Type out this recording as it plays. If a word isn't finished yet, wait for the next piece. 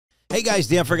Hey guys,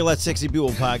 Dan Frigolette, Sexy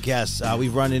People Podcast.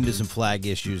 We've run into some flag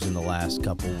issues in the last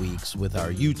couple weeks with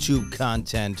our YouTube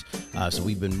content. So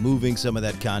we've been moving some of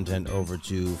that content over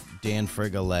to Dan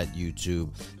Frigolette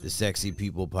YouTube. The Sexy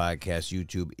People Podcast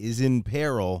YouTube is in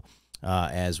peril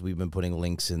as we've been putting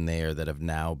links in there that have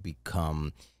now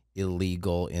become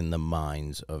illegal in the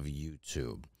minds of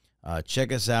YouTube.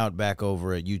 Check us out back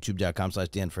over at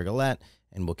youtube.com/Dan Frigolette,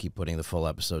 and we'll keep putting the full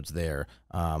episodes there.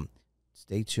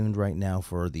 Stay tuned right now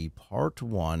for the part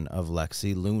 1 of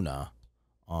Lexi Luna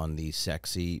on the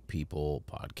Sexy People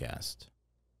Podcast.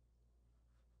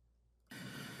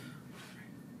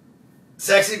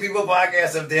 Sexy People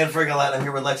Podcast. I'm Dan Frigolette. I'm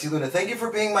here with Lexi Luna. Thank you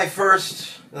for being my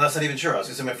first, that's not even true, I was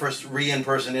going to say my first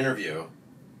in-person interview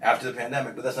after the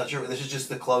pandemic, but that's not true. This is just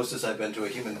the closest I've been to a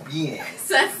human being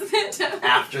since the pandemic.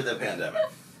 After the pandemic.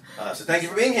 So thank you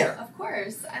for being here. Of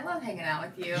course. I love hanging out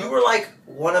with you. You were like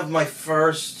one of my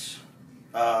first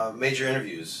major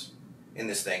interviews in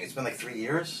this thing. It's been like 3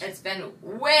 years. It's been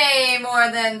way more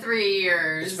than 3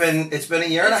 years. It's been a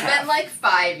year and a half. It's been like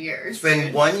 5 years. It's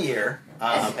been 1 year,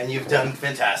 and you've done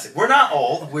fantastic. We're not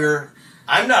old.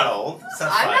 I'm not old. It's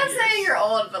not I'm 5 not years. saying you're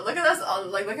old, but look at us.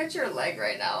 Like, look at your leg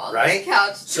right now on right? the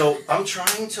couch. So I'm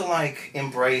trying to like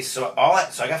embrace. So I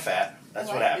got fat. That's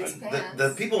what happened.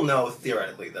 The people know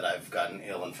theoretically that I've gotten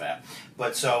ill and fat,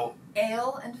 but so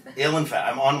ill and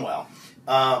fat. I'm unwell.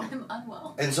 I'm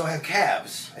unwell. And so I have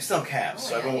calves. I still have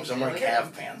calves. Oh, so I'm wearing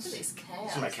calf pants. Look at these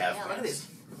calves. These are my calf pants. Look at these.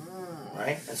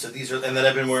 Right? And so these are, and then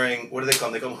I've been wearing, what do they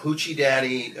call them? They call them Hoochie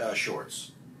Daddy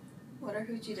shorts. What are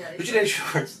Hoochie Daddy Hoochie Daddy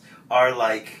shorts are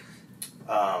like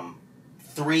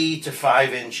 3 to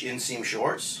 5 inch inseam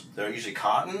shorts. They're usually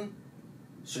cotton,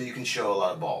 so you can show a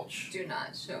lot of bulge. Do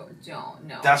not show, don't,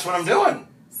 no. That's what I'm doing.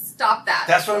 Stop that.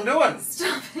 That's what I'm doing.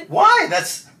 Stop it. Why?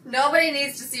 Nobody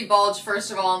needs to see bulge, first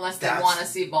of all, unless they want to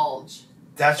see bulge.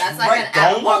 That's like right. an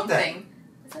Don't look at-home that. thing.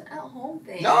 It's an at-home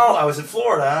thing. No, I was in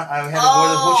Florida. I had to wear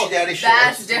the Hoochie Daddy shorts.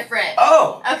 That's different.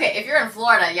 Oh. Okay, if you're in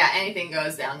Florida, yeah, anything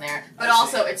goes down there. But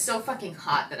also, it's so fucking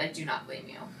hot that I do not blame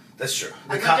you. That's true.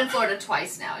 I've lived in Florida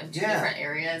twice now in 2 different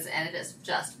areas, and it is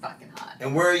just fucking hot.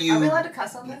 And where are you? Are we allowed to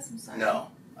cuss on this? I'm sorry.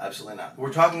 No, absolutely not.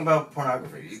 We're talking about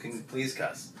pornography. You can please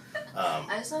cuss.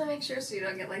 I just want to make sure so you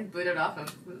don't get like booted off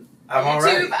of I'm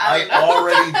YouTube. I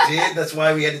already did. That's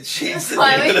why we had to change the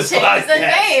name of this podcast. The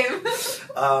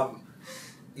name.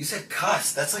 You said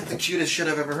cuss. That's like the cutest shit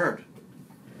I've ever heard.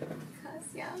 Cuss,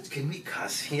 yeah. Can we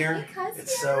cuss here? Cuss,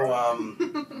 it's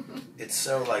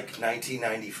so like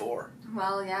 1994.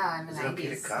 Well, yeah, I'm a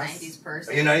 90s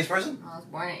person. Are you a 90s person? I was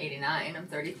born in '89. I'm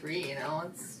 33. You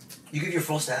know, You give your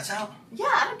full stats out? Yeah,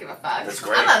 I don't give a fuck. That's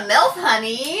great. I'm a MILF,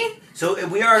 honey. So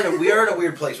we are in a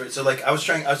weird place, right? So like I was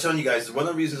telling you guys, one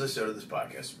of the reasons I started this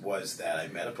podcast was that I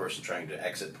met a person trying to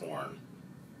exit porn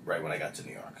right when I got to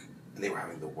New York, and they were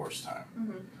having the worst time.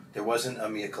 Mm-hmm. There wasn't a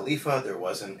Mia Khalifa, there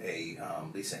wasn't a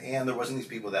Lisa Ann, there wasn't these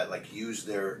people that like used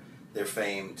their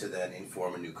fame to then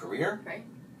inform a new career. Right.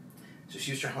 So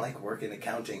she was trying to like work in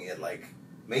accounting at like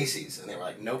Macy's, and they were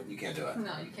like, "Nope, you can't do it."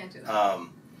 No, you can't do that.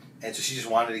 And so she just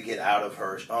wanted to get out of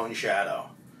her own shadow.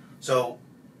 So,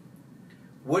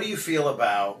 what do you feel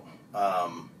about? I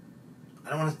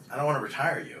don't want to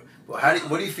retire you. But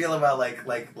what do you feel about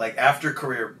like after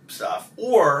career stuff?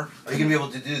 Or are you gonna be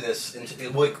able to do this?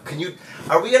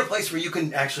 Are we at a place where you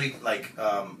can actually like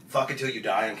fuck until you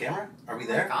die on camera? Are we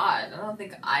there? Oh God, I don't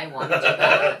think I want to do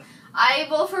that. I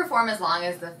will perform as long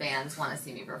as the fans want to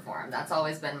see me perform. That's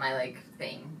always been my like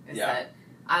thing. Is that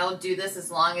I'll do this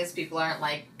as long as people aren't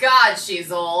like, God,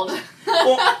 she's old.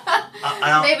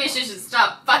 Well, maybe she should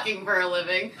stop fucking for a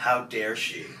living. How dare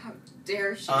she? How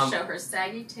dare she show her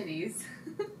saggy titties?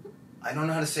 I don't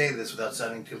know how to say this without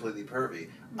sounding completely pervy.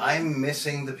 Mm-hmm. I'm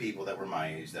missing the people that were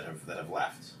my age that have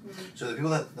left. Mm-hmm. So the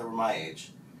people that were my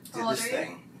age did this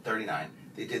thing. 39.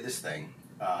 They did this thing.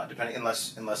 Depending,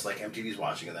 unless like MTV's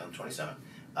watching it, then I'm 27.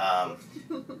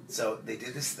 So they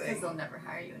did this thing. Because they'll never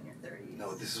hire you in your 30s.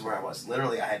 No, this is where I was.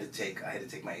 Literally, I had to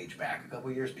take my age back a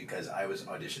couple years because I was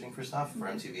auditioning for stuff for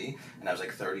MTV, and I was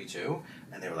like 32,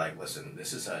 and they were like, "Listen,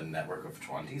 this is a network of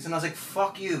 20s," and I was like,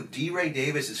 "Fuck you." D. Ray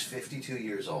Davis is 52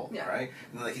 years old, right?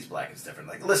 And they're like, "He's black. It's different."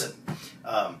 Like, listen.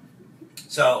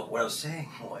 So what I was saying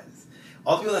was,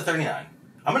 all the people that are 39.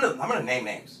 I'm gonna name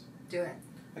names. Do it.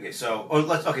 Okay, so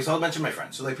I'll mention my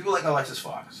friends. So like people like Alexis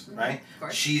Fox, right? Of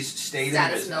course. She's stayed in the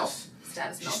business.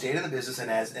 She stayed in the business,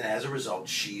 and as a result,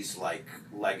 she's like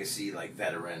legacy, like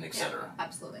veteran, etc. Yeah,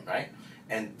 absolutely. Right,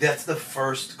 and that's the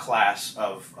first class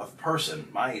of person,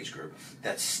 my age group,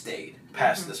 that stayed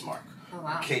past this mark. Oh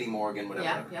wow. Katie Morgan,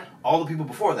 whatever. Yeah. All the people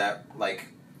before that, like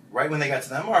right when they got to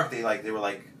that mark, they were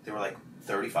like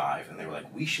 35, and they were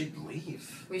like, we should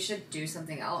leave. We should do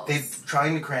something else. They're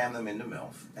trying to cram them into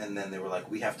MILF, and then they were like,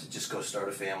 we have to just go start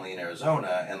a family in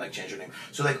Arizona and like change our name.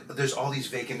 So like, there's all these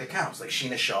vacant accounts, like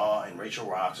Sheena Shaw and Rachel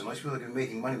Rocks, and all these people that are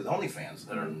making money with OnlyFans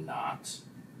that are not.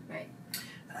 Right.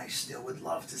 And I still would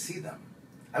love to see them.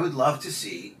 I would love to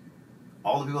see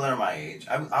all the people that are my age.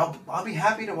 I'll be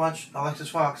happy to watch Alexis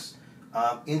Fox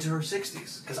into her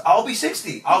 60s, because I'll be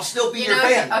 60. I'll still be your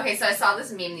fan. Okay, so I saw this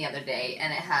meme the other day,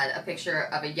 and it had a picture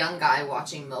of a young guy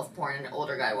watching MILF porn and an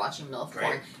older guy watching MILF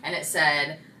porn, and it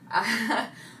said,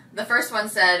 the first one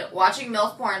said, watching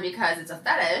MILF porn because it's a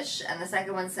fetish, and the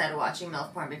second one said, watching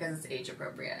MILF porn because it's age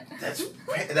appropriate. That's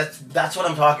what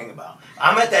I'm talking about.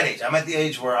 I'm at that age. I'm at the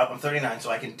age where I'm 39, so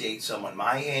I can date someone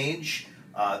my age,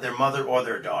 their mother or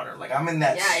their daughter. Like, I'm in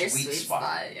that sweet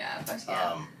spot. Yeah.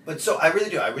 But so I really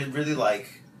do. I would really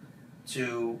like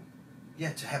to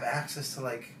have access to,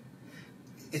 like,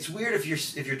 it's weird if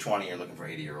you're 20, you're looking for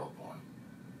 80-year-old porn.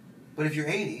 But if you're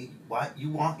 80, you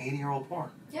want 80-year-old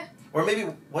porn? Yeah. Or maybe,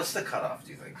 what's the cutoff,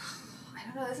 do you think? I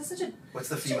don't know. This is such a what's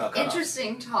the female cutoff?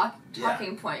 Interesting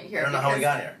talking point here. I don't know how we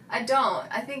got here. I don't.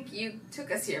 I think you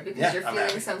took us here because you're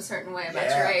feeling some certain way about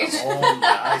your age.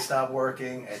 I stopped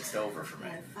working. It's over for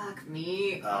me. Oh, fuck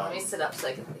me. Let me sit up so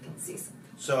we can see something.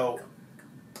 So,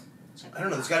 I don't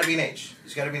know. There's got to be an age.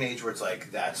 There's got to be an age where it's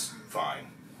like, that's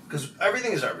fine. Because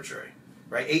everything is arbitrary.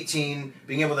 Right? 18,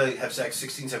 being able to have sex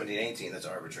 16, 17, 18, that's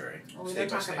arbitrary. Well, we don't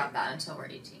talk about that until we're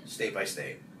 18. State by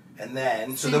state. And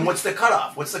then, so then what's the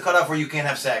cutoff? What's the cutoff where you can't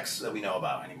have sex that we know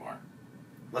about anymore?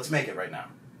 Let's make it right now.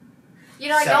 You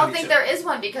know, I don't think there is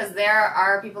one, because there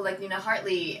are people like Nina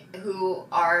Hartley who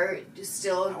are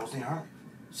still... How old's Nina Hartley?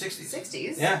 60s.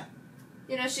 60s. Yeah.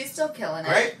 You know, she's still killing it.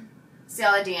 Great.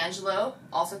 Ciala D'Angelo,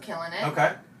 also killing it.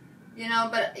 Okay. You know,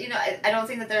 but, you know, I don't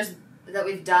think that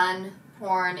we've done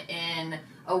porn in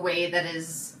a way that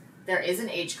there is an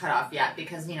age cutoff yet,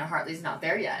 because Nina Hartley's not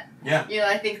there yet. Yeah. You know,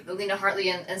 I think Lena Hartley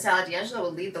and Ciala D'Angelo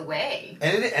will lead the way.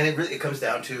 And it really comes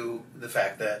down to the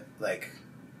fact that, like,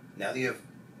 now that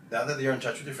you're in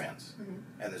touch with your fans,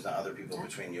 and there's not other people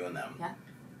between you and them,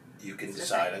 you can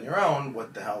decide on your own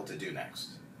what the hell to do next.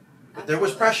 But there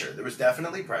was pressure. There was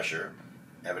definitely pressure,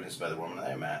 evidenced by the woman that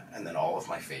I met, and then all of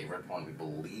my favorite porn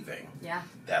people leaving. Yeah.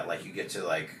 That, like, you get to,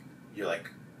 like, you're like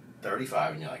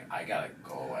 35 and you're like, I gotta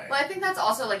go away. Well, I think that's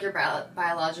also like your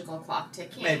biological clock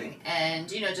ticking. Maybe.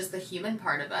 And, you know, just the human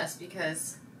part of us,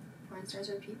 because porn stars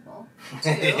are people,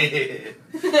 too.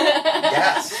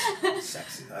 Yes.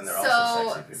 Sexy. And they're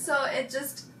also sexy people. So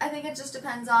I think it just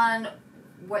depends on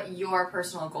what your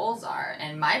personal goals are.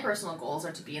 And my personal goals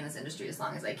are to be in this industry as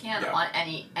long as I can on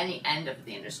any end of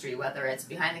the industry, whether it's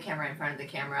behind the camera, in front of the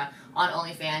camera, on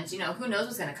OnlyFans. You know, who knows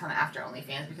what's going to come after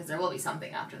OnlyFans, because there will be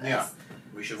something after this. Yeah.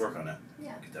 We should work on that.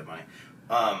 Yeah. Get that money.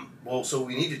 Well, so what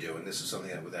we need to do, and this is something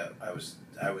that I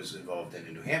was involved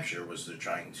in New Hampshire, was they're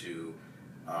trying to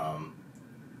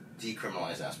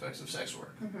decriminalize aspects of sex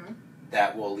work. Mm-hmm.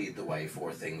 That will lead the way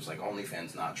for things like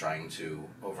OnlyFans not trying to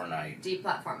overnight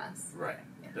deplatform us. Right.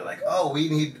 Yeah. They're like, oh, we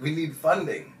need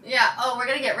funding. Yeah. Oh, we're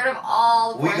gonna get rid of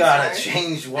all the porn We gotta stars.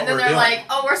 change what we're doing. And then they're like,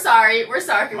 oh, we're sorry, we're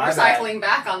My cycling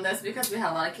back on this because we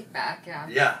had a lot of kickback. Yeah.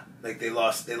 Yeah. Like they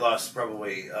lost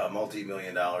probably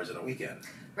multi-million dollars in a weekend.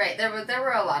 Right. There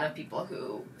were a lot of people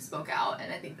who spoke out,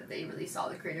 and I think that they really saw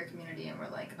the creator community and were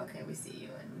like, okay, we see you,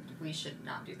 and we should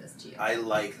not do this to you. I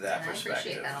like that perspective. I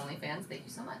appreciate that, OnlyFans. Thank you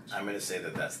so much. I'm going to say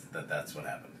that's what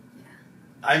happened. Yeah.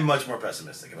 I'm much more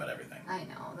pessimistic about everything. I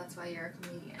know. That's why you're a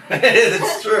comedian.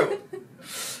 It's true.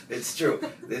 It's true.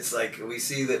 It's like we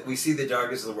see the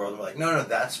darkness of the world, and we're like, no,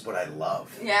 that's what I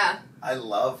love. Yeah. I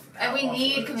love. And we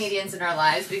need comedians in our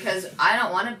lives, because I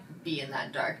don't want to be in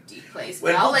that dark, deep place.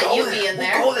 But I'll let you be in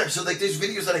there. We'll go there. So like, there's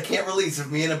videos that I can't release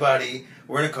of me and a buddy.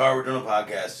 We're in a car. We're doing a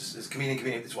podcast. It's comedian.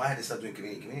 It's why I had to stop doing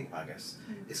comedian podcasts.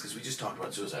 It's because we just talked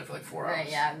about suicide for like 4 hours.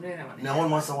 Right. Yeah. No one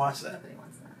wants to watch that. Nobody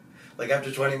wants that. Like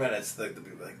after 20 minutes, the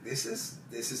people are like, this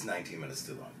is 19 minutes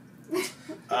too long.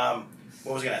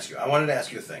 What was I going to ask you? I wanted to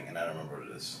ask you a thing, and I don't remember what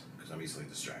it is because I'm easily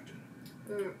distracted.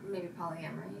 Maybe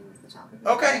polyamory was the topic.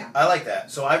 Okay, yeah. I like that.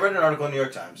 So I read an article in the New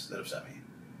York Times that upset me.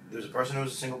 There was a person who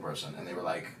was a single person, and they were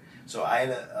like, so I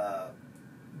had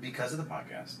because of the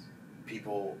podcast,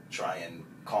 people try and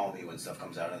call me when stuff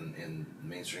comes out in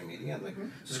mainstream media. And like,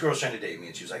 so this girl was trying to date me,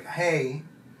 and she was like, hey,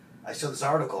 I saw this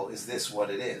article. Is this what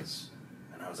it is?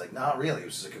 And I was like, not really. It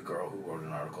was just like a girl who wrote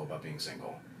an article about being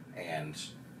single. And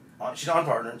she's on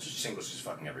partner, and she's single, she's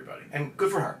fucking everybody. And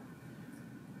good for her.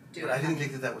 But I didn't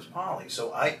think that was poly.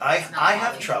 So I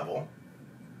have trouble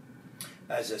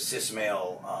as a cis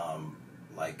male,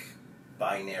 like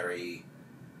binary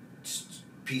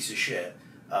piece of shit,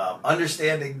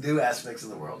 understanding new aspects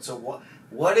of the world. So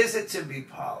What is it to be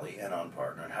poly and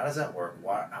unpartnered? How does that work?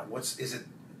 Is it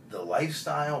the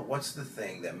lifestyle? What's the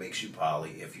thing that makes you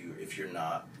poly if you're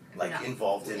not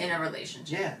involved in a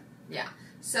relationship? Yeah. Yeah.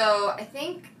 So I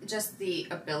think just the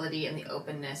ability and the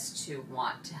openness to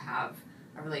want to have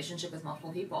a relationship with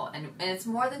multiple people, and it's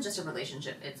more than just a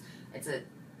relationship. It's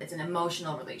an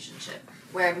emotional relationship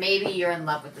where maybe you're in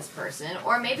love with this person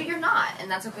or maybe you're not, and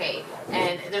that's okay.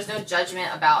 And there's no judgment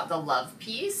about the love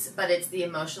piece, but it's the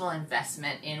emotional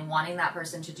investment in wanting that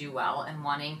person to do well and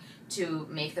wanting to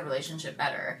make the relationship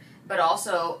better, but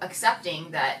also accepting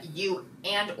that you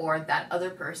and or that other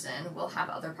person will have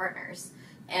other partners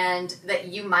and that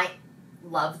you might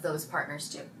love those partners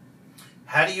too.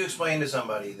 How do you explain to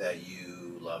somebody that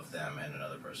you love them and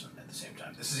another person at the same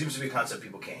time? This seems to be a concept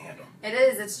people can't handle. It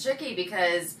is. It's tricky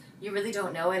because you really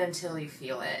don't know it until you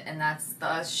feel it, and that's the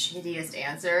shittiest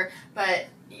answer. But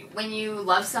when you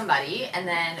love somebody, and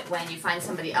then when you find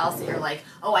somebody else that you're like,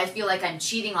 oh, I feel like I'm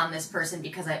cheating on this person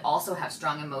because I also have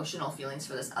strong emotional feelings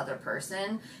for this other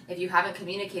person, if you haven't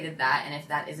communicated that, and if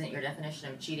that isn't your definition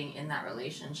of cheating in that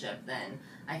relationship, then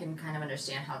I can kind of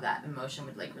understand how that emotion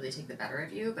would like really take the better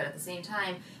of you. But at the same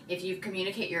time, if you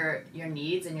communicate your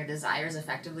needs and your desires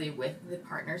effectively with the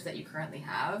partners that you currently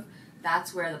have,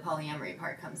 that's where the polyamory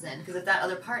part comes in. Because if that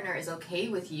other partner is okay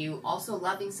with you also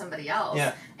loving somebody else,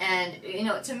 yeah. And you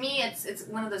know, to me, it's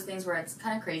one of those things where it's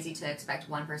kind of crazy to expect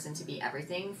one person to be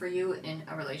everything for you in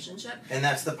a relationship. And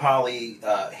that's the poly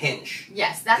hinge.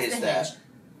 Yes, that's the hinge.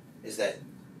 Is that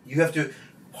you have to.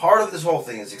 Part of this whole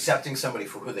thing is accepting somebody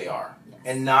for who they are. Yes.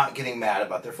 And not getting mad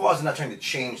about their flaws and not trying to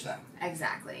change them.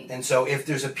 Exactly. And so if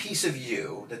there's a piece of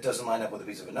you that doesn't line up with a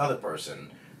piece of another person,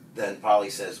 then poly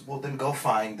says, well, then go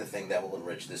find the thing that will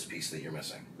enrich this piece that you're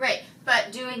missing. Right,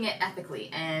 but doing it ethically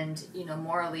and, you know,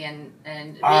 morally and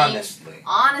honestly.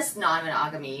 Honest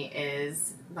non-monogamy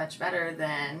is much better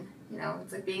than, you know,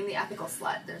 it's like being the ethical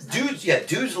slut. There's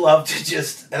dudes love to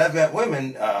just, and I've met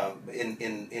women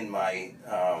in my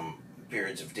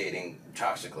periods of dating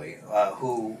toxically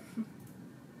who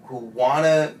want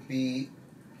to be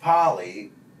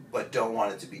poly but don't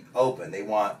want it to be open. They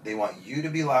want you to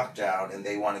be locked down, and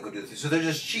they want to go do the thing. So they're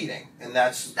just cheating, and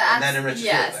that enriches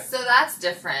the other thing. So that's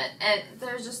different, and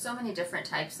there's just so many different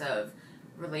types of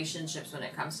relationships when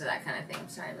it comes to that kind of thing. I'm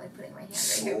sorry, I'm like putting my hand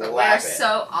right here, but we're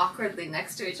so awkwardly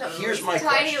next to each other. Here's my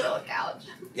tiny question. Little couch.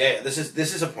 Yeah, this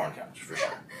is a porn couch for sure.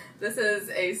 This is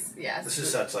This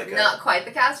is such like not quite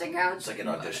the casting couch. It's like an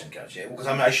audition couch, yeah. Because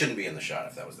I shouldn't be in the shot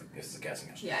if that was the casting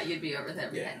couch. Yeah, you'd be over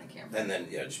there behind the camera. And then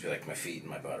just be like my feet and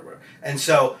my butt or whatever. And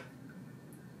so,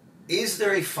 is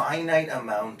there a finite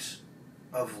amount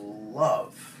of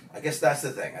love? I guess that's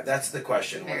the thing. That's the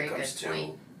question when it comes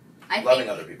to loving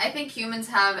other people. I think humans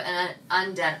have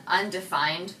an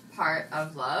undefined part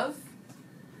of love.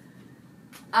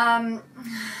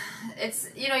 It's,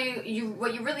 you know, you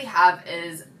what you really have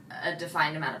is a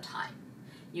defined amount of time.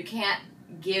 You can't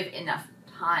give enough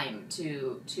time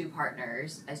to two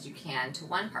partners as you can to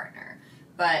one partner.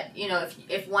 But, you know,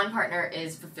 if one partner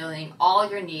is fulfilling all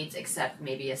your needs except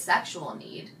maybe a sexual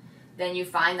need, then you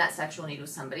find that sexual need with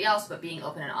somebody else, but being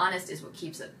open and honest is what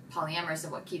keeps it polyamorous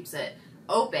and what keeps it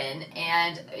open.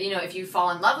 And, you know, if you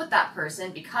fall in love with that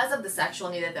person because of the sexual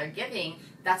need that they're giving,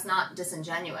 that's not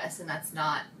disingenuous and that's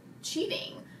not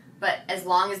cheating. But as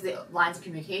long as the lines of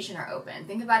communication are open,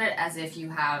 think about it as if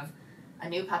you have a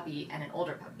new puppy and an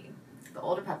older puppy. The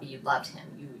older puppy, you loved him.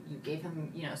 You gave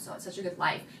him, you know, such a good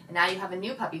life. And now you have a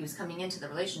new puppy who's coming into the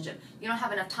relationship. You don't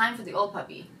have enough time for the old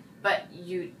puppy, but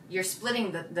you're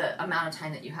splitting the amount of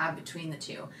time that you have between the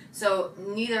two. So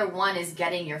neither one is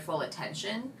getting your full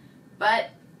attention,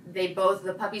 but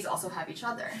the puppies also have each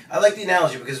other. I like the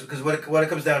analogy because what it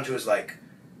comes down to is like,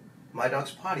 my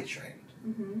dog's potty trained.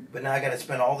 Mm-hmm. But now I got to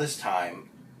spend all this time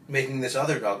making this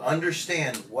other dog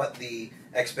understand what the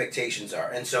expectations are.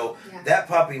 And so that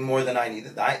puppy, more than I need,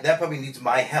 that puppy needs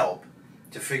my help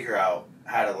to figure out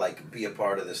how to like be a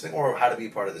part of this thing or how to be a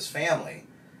part of this family.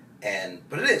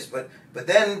 But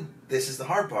then this is the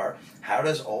hard part. How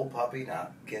does old puppy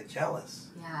not get jealous?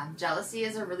 Yeah, jealousy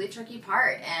is a really tricky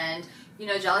part. And, you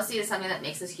know, jealousy is something that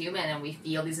makes us human, and we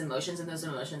feel these emotions, and those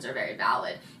emotions are very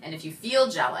valid. And if you feel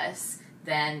jealous,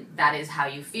 then that is how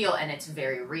you feel, and it's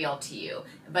very real to you.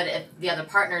 But if the other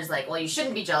partner is like, well, you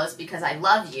shouldn't be jealous because I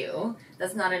love you,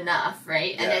 that's not enough,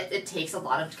 right? And it takes a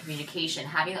lot of communication.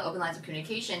 Having the open lines of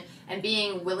communication and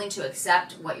being willing to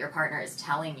accept what your partner is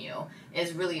telling you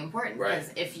is really important. Right.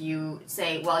 Because if you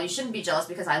say, well, you shouldn't be jealous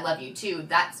because I love you too,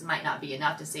 that might not be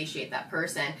enough to satiate that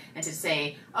person, and to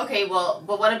say, okay, well,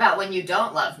 but what about when you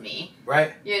don't love me?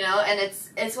 Right. You know, and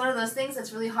it's one of those things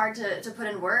that's really hard to put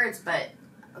in words, but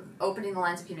opening the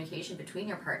lines of communication between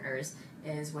your partners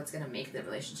is what's going to make the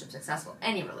relationship successful.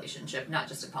 Any relationship, not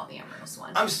just a polyamorous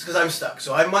one. Because I'm stuck,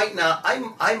 so I might not.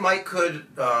 I might could.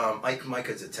 Mike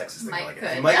could. A Texas thing like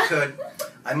it.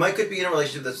 I might could be in a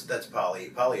relationship that's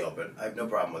poly open. I have no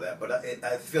problem with that, but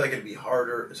I feel like it'd be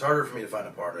harder. It's harder for me to find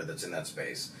a partner that's in that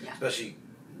space, especially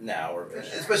now,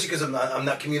 especially because I'm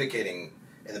not communicating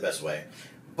in the best way.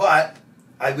 But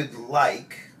I would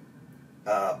like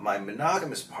my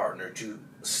monogamous partner to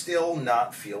still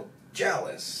not feel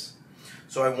jealous.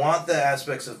 So I want the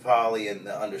aspects of poly and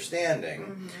the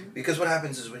understanding, because what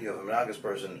happens is when you have a monogamous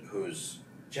person who's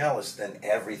jealous, then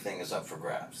everything is up for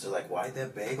grabs. They're like, why'd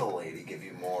that bagel lady give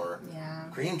you more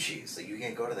cream cheese? Like, you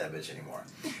can't go to that bitch anymore.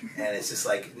 And it's just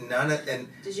like,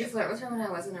 Did you flirt with her when I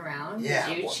wasn't around? Yeah.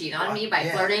 Did you cheat on me by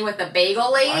flirting with the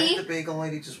bagel lady? Why did the bagel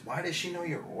lady why does she know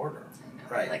your order? I know,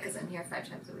 right. Like, because I'm here 5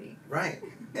 times a week. Right.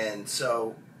 And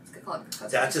so...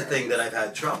 That's the thing that I've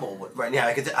had trouble with right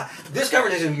now. This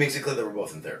conversation makes it clear that we're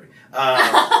both in therapy,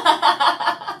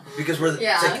 because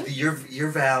it's like, you're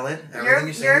valid.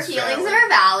 Everything your feelings are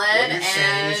valid, what you're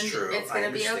saying is true. It's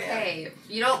going to be okay. If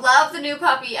you don't love the new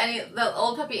puppy, the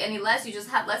old puppy any less, you just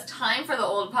have less time for the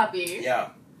old puppy. Yeah,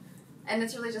 and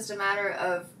it's really just a matter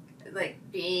of like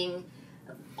being.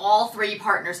 All 3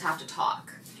 partners have to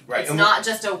talk. Right. It's not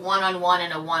just a one-on-one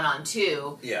and a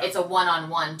one-on-2. Yeah. It's a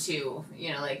one-on-one too.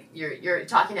 You know, like you're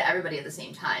talking to everybody at the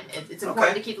same time. It's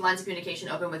important to keep the lines of communication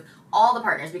open with all the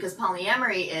partners, because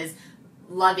polyamory is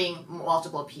loving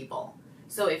multiple people.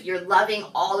 So if you're loving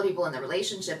all the people in the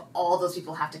relationship, all those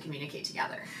people have to communicate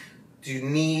together. Do you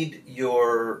need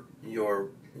your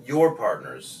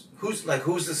partners? Who's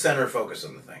the center of focus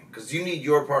on the thing? Because you need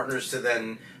your partners to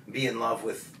then be in love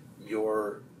with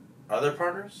your other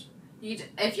partners?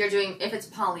 If it's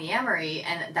polyamory,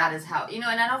 and that is how, and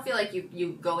I don't feel like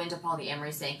you go into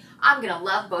polyamory saying, I'm going to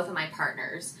love both of my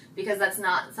partners, because that's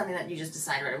not something that you just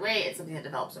decide right away. It's something that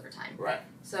develops over time. Right.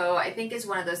 So I think it's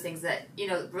one of those things that,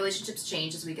 relationships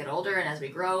change as we get older and as we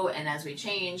grow and as we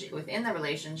change within the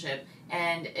relationship,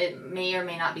 and it may or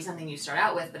may not be something you start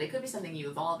out with, but it could be something you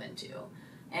evolve into.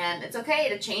 And it's okay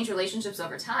to change relationships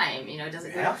over time. It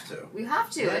doesn't. We have to. We have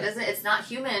to. Yeah. It's not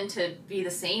human to be the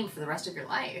same for the rest of your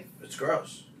life. It's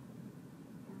gross.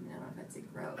 I don't know if I'd say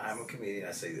gross. I'm a comedian.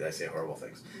 I say horrible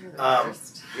things. You're the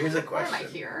worst. Here's a question. Why am I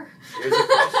here? Here's a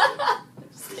question.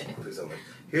 Just kidding. Please don't leave.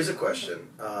 Here's a question.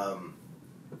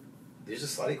 Here's a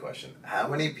slutty question. How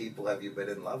many people have you been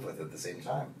in love with at the same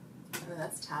time? Oh,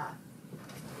 that's tough.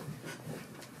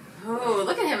 Oh,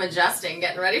 look at him adjusting,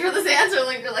 getting ready for this answer.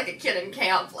 Like a kid in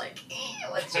camp, like,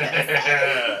 what you gonna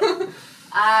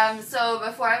say? So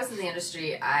before I was in the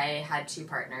industry, I had 2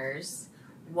 partners.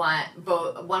 One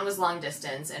was long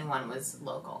distance and one was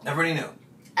local. Everybody knew.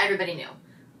 Everybody knew.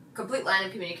 Complete line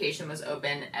of communication was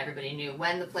open. Everybody knew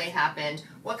when the play happened,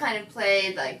 what kind of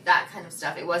play, like that kind of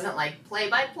stuff. It wasn't like play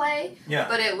by play,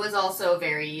 but it was also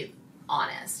very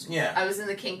honest. Yeah. I was in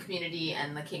the kink community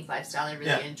and the kink lifestyle. I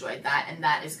really enjoyed that, and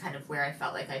that is kind of where I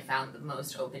felt like I found the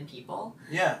most open people.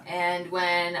 Yeah. And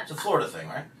when it's a Florida thing,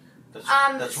 right?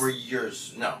 That's where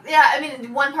yours. No. Yeah, I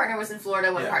mean, one partner was in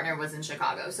Florida, one partner was in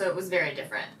Chicago, so it was very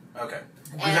different. Okay.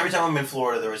 Because every time I'm in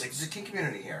Florida, there was like, there's a kink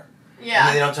community here. Yeah. And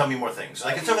then they don't tell me more things. So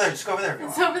like, it's over there. Just go over there if you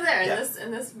want. It's over there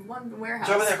in this one warehouse.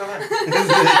 It's over there. Go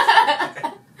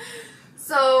there.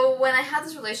 So when I had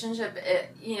this relationship,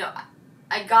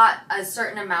 I got a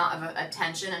certain amount of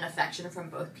attention and affection from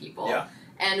both people. Yeah.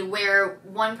 And where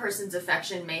one person's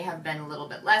affection may have been a little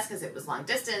bit less because it was long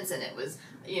distance and it was,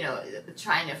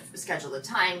 trying to schedule the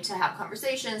time to have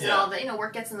conversations and all that,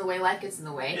 work gets in the way, life gets in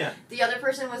the way. Yeah. The other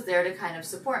person was there to kind of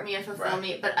support me and fulfill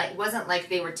me, but it wasn't like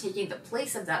they were taking the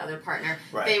place of that other partner.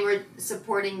 Right. They were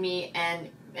supporting me and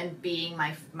being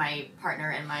my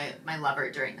partner and my lover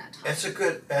during that time. That's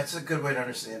a good way to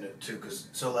understand it too, because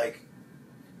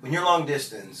when you're long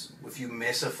distance, if you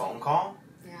miss a phone call,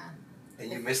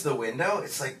 and you miss the window,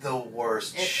 it's like the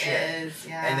worst shit. It is,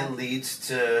 yeah. And it leads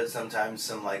to sometimes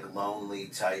some lonely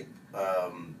type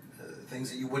things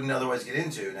that you wouldn't otherwise get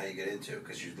into. Now you get into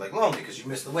because you're lonely because you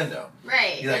missed the window.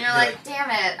 Right. And you're like,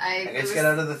 damn it! I get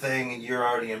out of the thing, and you're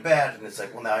already in bed, and it's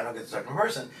like, well, now I don't get to talk to a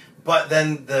person. But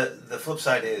then the flip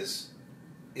side is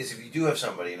if you do have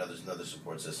somebody, there's another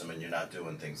support system, and you're not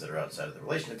doing things that are outside of the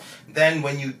relationship, then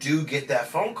when you do get that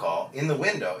phone call in the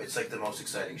window, it's like the most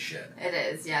exciting shit. It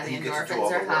is, yeah. The endorphins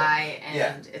are high,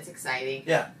 and it's exciting.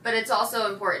 Yeah. But it's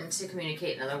also important to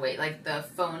communicate another way. Like, the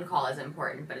phone call is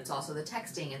important, but it's also the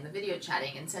texting and the video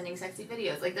chatting and sending sexy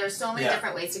videos. Like, there's so many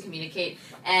different ways to communicate,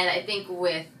 and I think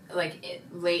with,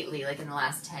 lately, in the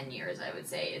last 10 years, I would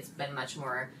say, it's been much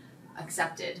more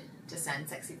accepted to send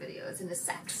sexy videos and to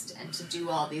sext and to do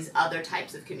all these other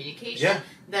types of communication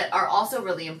that are also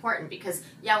really important because,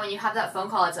 when you have that phone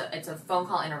call, it's a phone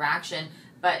call interaction,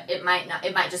 but it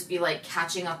might just be like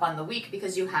catching up on the week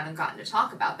because you haven't gotten to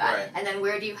talk about that. Right. And then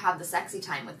where do you have the sexy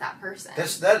time with that person?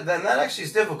 That actually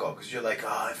is difficult because you're like,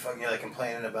 you're like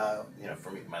complaining about, for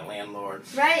me, my landlord.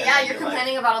 Right, you're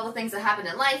complaining about all the things that happen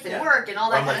in life and work and all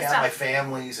that kind of stuff. I'm like at my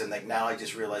family's and like now I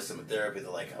just realized I'm in therapy.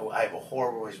 They're like, I have a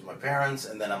horrible relationship with my parents,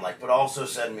 and then I'm like, but also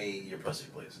send me your pussy,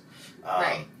 please.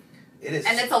 Right. It is.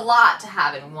 And it's a lot to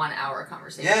have in 1 hour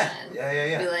conversation.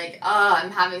 Yeah. Be like,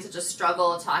 I'm having such a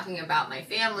struggle talking about my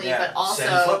family, but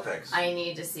also I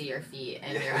need to see your feet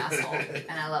and your asshole.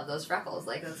 And I love those freckles.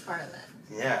 Like, that's part of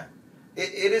it. Yeah.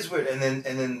 It is weird. And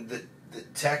then the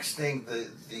texting,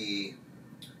 the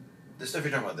stuff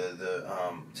you're talking about, the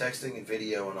texting and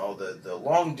video and all the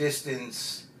long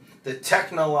distance, the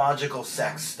technological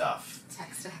sex stuff.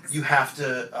 Sex. You have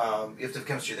to have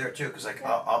chemistry there too, because like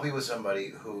I'll be with somebody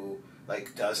who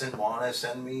like doesn't want to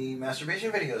send me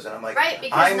masturbation videos, and I'm like,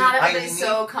 because not everybody's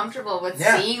so comfortable with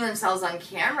seeing themselves on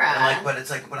camera. And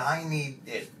but I need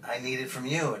it from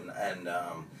you, and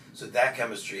so that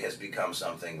chemistry has become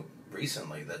something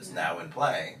recently that's now in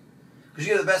play, because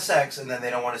you have the best sex, and then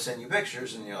they don't want to send you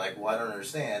pictures, and you're like, well, I don't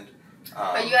understand.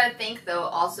 But you got to think though.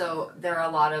 Also, there's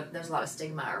a lot of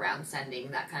stigma around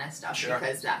sending that kind of stuff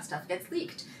because that stuff gets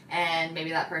leaked, and maybe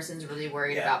that person's really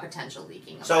worried about potential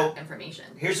leaking of that information.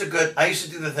 I used to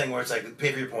do the thing where it's like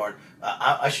pay for your porn.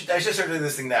 I should start doing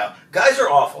this thing now. Guys are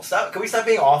awful. Can we stop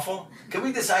being awful? Can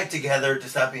we decide together to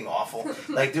stop being awful?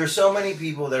 Like there's so many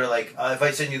people that are like, if I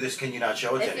send you this, can you not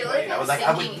show it to anybody? Like and I was like,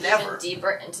 I would never. Even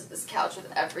deeper into this couch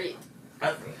with every.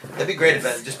 That'd be great if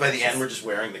just by the end we're just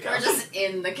wearing the couch. We're just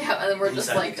in the couch, and then we're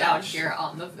just like down here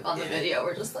on the video.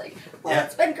 We're just like,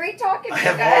 it's been great talking to you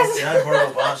guys. I have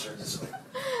horrible posture.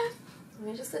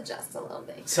 Let me just adjust a little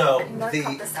bit. So I'm gonna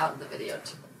cut this out of the video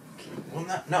too. Well,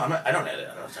 I'm not. I don't edit.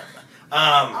 I don't have time for that.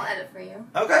 I'll edit for you.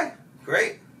 Okay,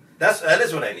 great. That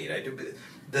is what I need. I do.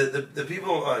 The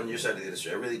people on your side of the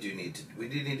industry, I really do need to. We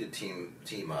do need to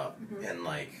team up and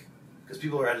like. Because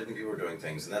people are editing, people are doing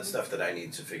things, and that's stuff that I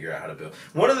need to figure out how to build.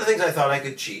 One of the things I thought I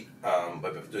could cheat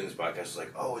by doing this podcast was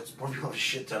like, it's more people have a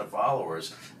shit ton of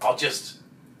followers. I'll just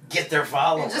get their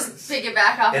followers. And just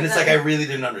piggyback off and it's like I really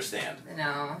didn't understand.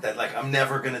 No. That like I'm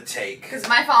never going to take... Because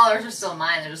my followers are still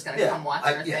mine. They're just going to come watch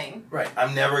our thing. Right.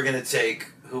 I'm never going to take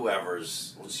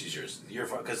whoever's... Well, let's use yours.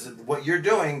 Because what you're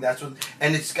doing, that's what...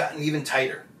 And it's gotten even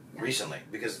tighter recently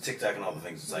because of TikTok and all the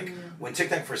things. It's like, when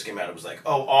TikTok first came out, it was like,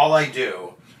 all I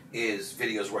do is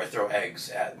videos where I throw eggs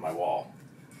at my wall.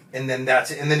 And then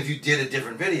that's it. And then if you did a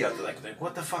different video, they're like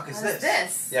what the fuck is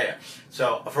this? Yeah.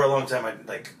 So for a long time,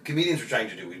 comedians were trying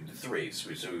to do, we did threes.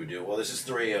 So we would do, this is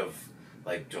 3 of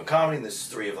like doing comedy, and this is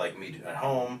 3 of like me at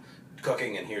home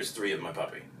cooking, and here's 3 of my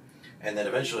puppy. And then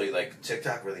eventually, like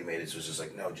TikTok really made it so it's just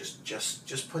like, no,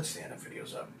 just put stand-up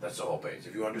videos up. That's the whole page.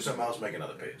 If you want to do something else, make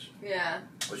another page. Yeah.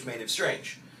 Which made it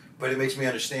strange, but it makes me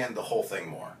understand the whole thing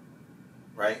more,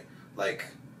 right? Like.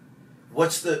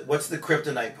 What's the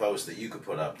kryptonite post that you could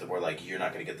put up that where like you're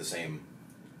not going to get the same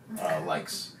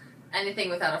likes? Anything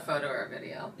without a photo or a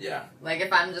video. Yeah. Like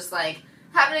if I'm just like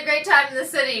having a great time in the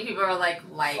city, people are like.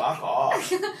 Fuck off.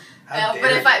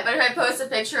 But if I post a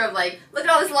picture of like, look at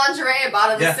all this lingerie I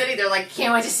bought in the city, they're like,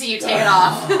 can't wait to see you take it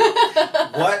off.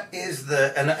 What is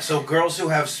so girls who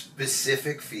have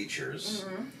specific features.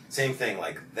 Same thing,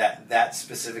 like that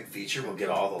specific feature will get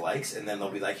all the likes, and then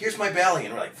they'll be like, "Here's my belly,"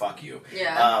 and we're like, "Fuck you."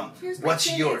 Yeah. What's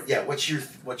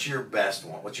your best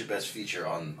one? What's your best feature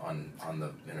on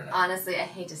the internet? Honestly, I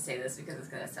hate to say this because it's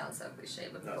gonna sound so cliche,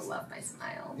 but people love my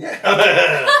smile. Yeah.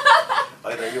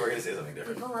 I thought you were gonna say something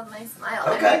different. People love my smile.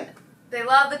 Okay. I mean, they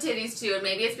love the titties too, and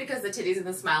maybe it's because the titties and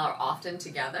the smile are often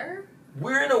together.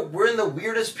 We're in the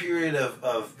weirdest period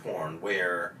of porn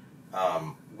where.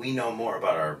 We know more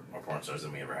about our porn stars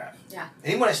than we ever have. Yeah. And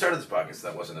even when I started this podcast,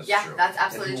 that wasn't as true. Yeah, that's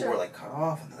absolutely true. And people were like cut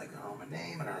off, and they're like, "Oh, my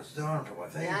name, and I was doing, I'm talking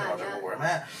about things, I don't know where I'm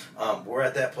at." We're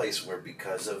at that place where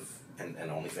because of and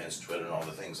OnlyFans, Twitter, and all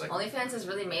the things like. OnlyFans has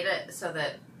really made it so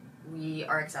that we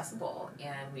are accessible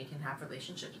and we can have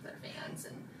relationships with our fans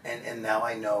and now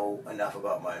I know enough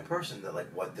about my person that like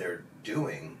what they're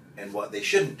doing and what they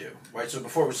shouldn't do. Right. So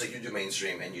before it was like you do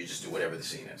mainstream and you just do whatever the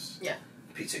scene is. Yeah.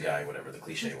 Pizza guy, whatever the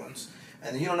cliche ones.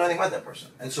 And you don't know anything about that person.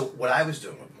 And so what I was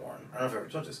doing with porn, I don't know if I ever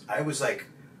told this, I was like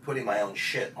putting my own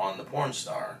shit on the porn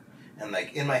star. And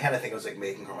like in my head, I think I was like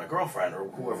making her my girlfriend or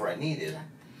whoever I needed. Yeah.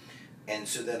 And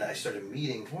so then I started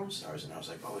meeting porn stars and I was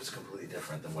like, it's completely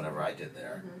different than whatever I did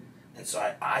there. And so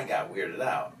I got weirded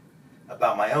out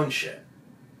about my own shit.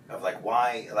 Of like,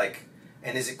 why, like,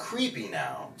 and is it creepy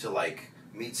now to like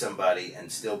meet somebody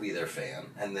and still be their fan,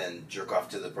 and then jerk off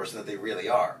to the person that they really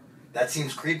are. That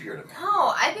seems creepier to me.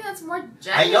 No, I think that's more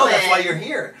genuine. I know, that's why you're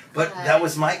here. But that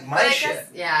was my shit. Guess,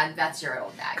 yeah, that's your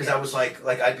old baggage. Because I was like,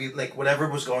 I'd be like, whatever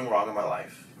was going wrong in my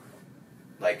life,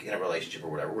 like in a relationship or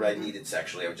whatever, what I needed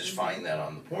sexually, I would just find that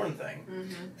on the porn thing.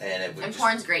 And it would and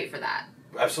porn's great for that.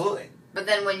 Absolutely. But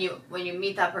then when you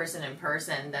meet that person in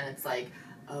person, then it's like,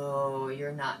 oh,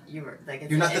 you're not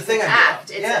the thing I act.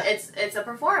 It's It's a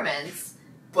performance.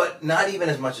 But not even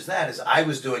as much as that, as I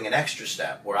was doing an extra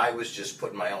step where I was just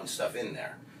putting my own stuff in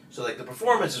there. So like the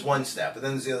performance is one step, but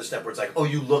then there's the other step where it's like, oh,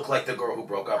 you look like the girl who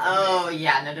broke up with me. Oh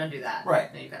yeah, no, don't do that.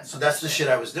 Right. No, so that's the shit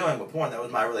I was doing with porn. That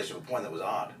was my relationship with porn that was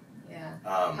odd. Yeah,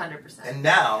 100%. And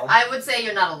now I would say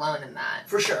you're not alone in that.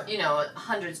 For sure. You know,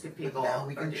 hundreds of people. But now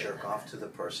we can jerk off to the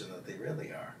person that they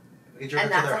really are. We can jerk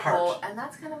off to their heart. And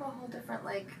that's kind of a whole different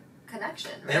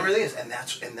connection. Right? And it really is, and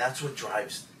that's what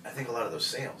drives, I think, a lot of those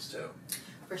sales too.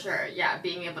 For sure, yeah.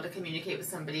 Being able to communicate with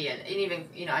somebody, and even,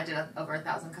 I did over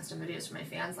 1,000 custom videos for my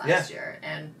fans last year,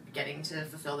 and getting to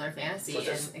fulfill their fantasy. So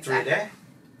just and 3 a day?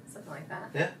 Something like that.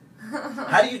 Yeah.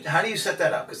 How do you set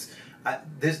that up? Because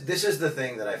this is the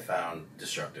thing that I found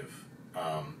destructive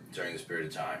during this period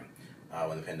of time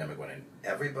when the pandemic went in.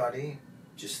 Everybody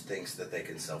just thinks that they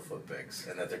can sell foot pics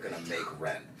and that they're going to make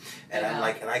rent. And I'm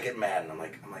like, and I get mad, and I'm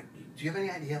like, do you have any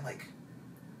idea,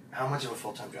 how much of a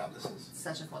full-time job this is?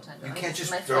 Such a full-time job. You can't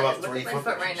just throw up 3 foot my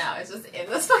foot right now. It's just in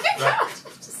this fucking couch.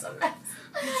 It's just a mess.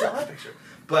 You can sell that picture.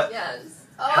 But yes.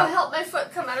 Help my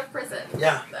foot come out of prison.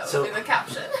 Yeah. That would be the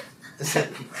caption.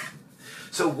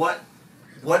 So what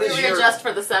is your... adjust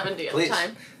for the 70th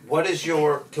time. What is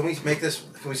your... Can we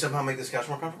somehow make this couch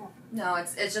more comfortable? No,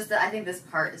 it's just that I think this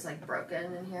part is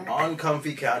broken in here.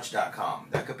 Oncomfycouch.com.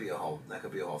 That could be a whole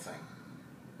thing.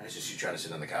 And it's just you trying to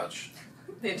sit on the couch.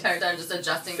 The entire time just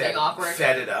adjusting, being awkward.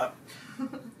 Fed it up.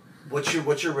 What's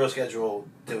your real schedule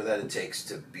that it takes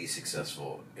to be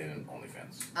successful in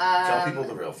OnlyFans? Tell people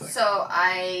the real thing. So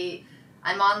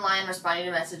I'm online responding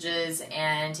to messages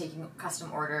and taking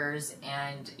custom orders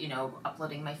and,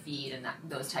 uploading my feed and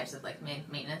those types of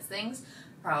maintenance things.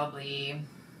 Probably...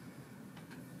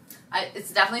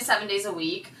 it's definitely 7 days a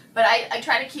week, but I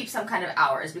try to keep some kind of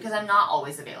hours because I'm not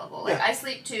always available. I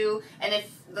sleep too, and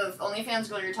if the OnlyFans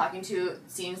girl you're talking to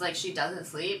seems like she doesn't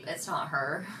sleep, it's not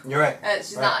her. You're right.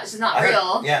 She's not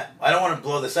real. Yeah, I don't want to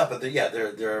blow this up, but they're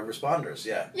responders.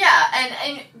 Yeah. Yeah,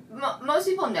 and most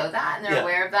people know that and they're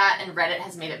aware of that, and Reddit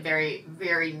has made it very,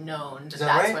 very known that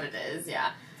that's what it is.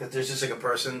 Yeah. That there's just a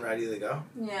person ready to go.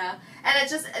 Yeah, and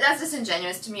that's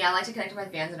disingenuous to me. I like to connect with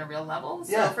my fans on a real level.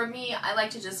 So for me, I like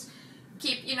to just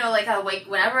keep,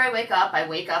 whenever I wake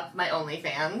up my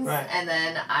OnlyFans, and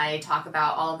then I talk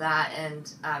about all of that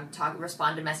and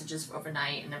respond to messages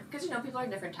overnight, and because people are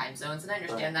in different time zones, and I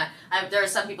understand that. There are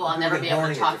some people I'll never be able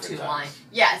to talk to online.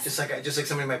 Yes, just like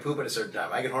somebody might poop at a certain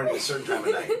time. I get horny at a certain time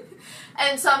of night.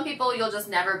 And some people you'll just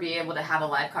never be able to have a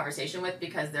live conversation with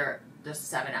because they're just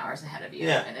 7 hours ahead of you,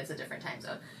 and it's a different time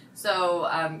zone. So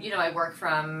I work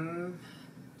from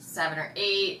 7 or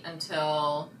 8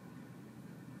 until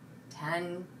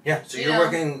 10. Yeah, so you're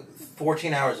working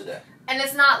 14 hours a day. And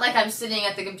it's not like I'm sitting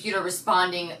at the computer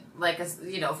responding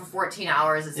for 14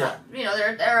 hours. It's not,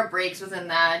 there are breaks within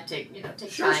that. Take time.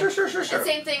 Sure. And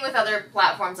same thing with other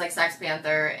platforms like Sex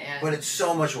Panther. But it's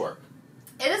so much work.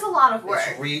 It is a lot of work.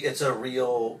 It's a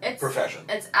real profession.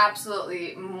 It's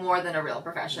absolutely more than a real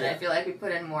profession. I feel like we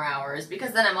put in more hours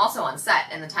because then I'm also on set,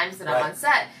 and the times that I'm on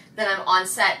set, then I'm on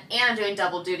set and I'm doing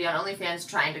double duty on OnlyFans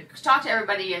trying to talk to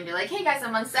everybody and be like, hey guys,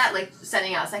 I'm on set,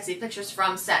 sending out sexy pictures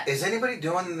from set. Is anybody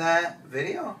doing that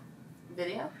video?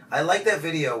 I like that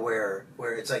video where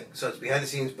it's so it's behind the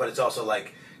scenes, but it's also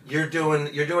you're doing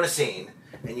a scene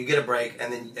and you get a break,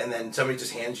 and then somebody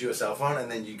just hands you a cell phone,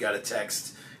 and then you got to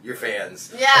text your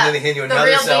fans, and then they hand you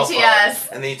another cell phone,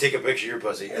 and then you take a picture of your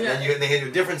pussy, and then they hand you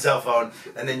a different cell phone,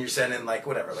 and then you're sending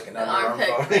another arm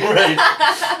phone. Right?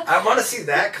 I want to see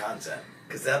that content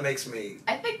because that makes me.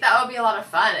 I think that would be a lot of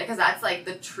fun because that's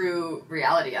the true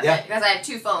reality of it. Because I have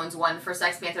 2 phones, one for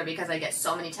Sex Panther because I get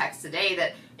so many texts a day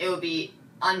that it would be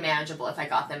unmanageable if I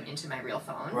got them into my real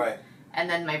phone. Right. And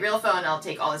then my real phone, I'll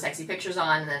take all the sexy pictures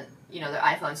on, and then their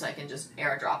iPhone, so I can just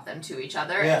airdrop them to each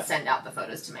other and send out the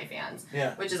photos to my fans,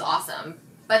 which is awesome.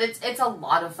 But it's a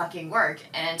lot of fucking work,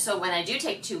 and so when I do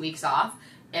take 2 weeks off,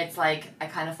 it's I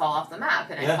kind of fall off the map,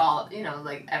 and I fall,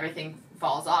 everything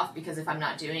falls off because if I'm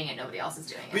not doing it, nobody else is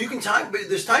doing it. But you can but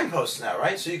there's time posts now,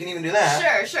 right? So you can even do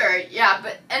that. Sure, yeah,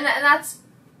 but and that's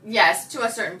Yes, to a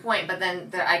certain point, but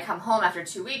then I come home after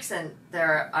 2 weeks and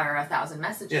there are 1,000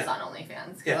 messages on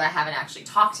OnlyFans because I haven't actually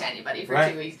talked to anybody for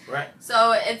 2 weeks. Right.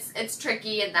 So it's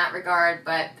tricky in that regard,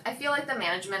 but I feel like the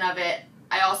management of it,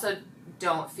 I also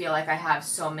don't feel like I have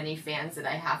so many fans that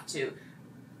I have to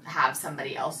have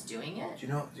somebody else doing it. Do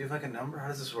you have like a number? How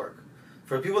does this work?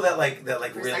 For people that like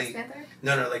for really Sex Panther?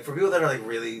 No, like for people that are like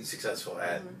really successful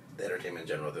at the entertainment in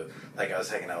general. Like I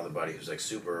was hanging out with a buddy who's like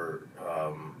super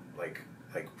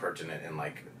like pertinent in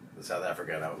like South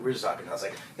Africa, and we were just talking. And I was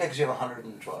like, yeah, because you have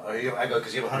 112. I go,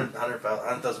 because you have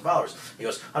 100,000 followers. He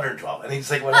goes 112, and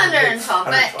he's like, what? 112,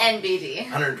 but NBD.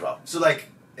 112. So like,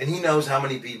 and he knows how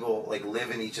many people like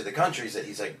live in each of the countries that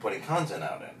he's like putting content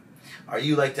out in. Are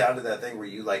you like down to that thing where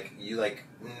you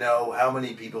know how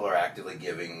many people are actively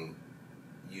giving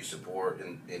you support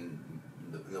in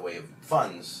the way of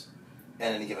funds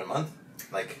in any given month?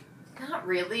 Like, not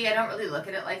really. I don't really look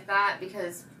at it like that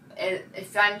because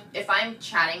if I'm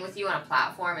chatting with you on a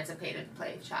platform, it's a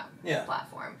pay-to-play chat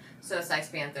platform. So Sex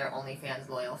Panther, OnlyFans,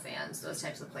 Loyal Fans, those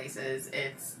types of places,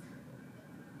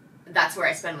 that's where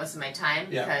I spend most of my time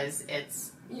because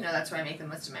it's, that's where I make the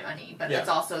most of my money. But it's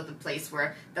also the place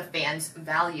where the fans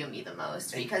value me the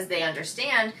most because they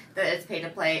understand that it's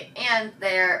pay-to-play and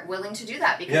they're willing to do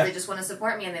that because they just want to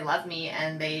support me and they love me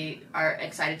and they are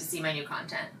excited to see my new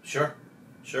content. Sure.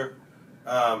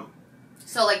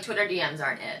 So, like, Twitter DMs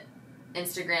aren't it.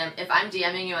 Instagram, if I'm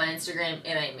DMing you on Instagram, it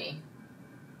ain't me.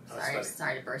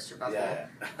 Sorry to burst your bubble. Yeah.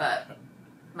 But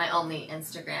my only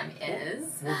Instagram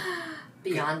is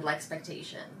Beyond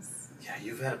Expectations. Yeah,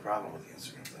 you've had a problem with the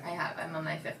Instagram thing. I have. I'm on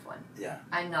my 5th one. Yeah.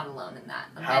 I'm not alone in that.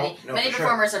 Many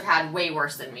performers have had way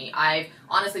worse than me. I've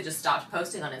honestly just stopped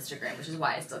posting on Instagram, which is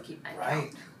why I still keep my account.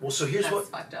 Right. Well, so here's That's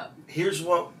fucked up. Here's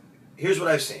what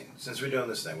I've seen since we're doing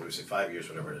this thing. What do we say? 5 years,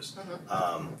 whatever it is.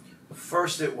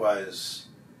 First, it was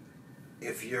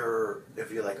if you're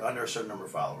like under a certain number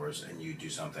of followers and you do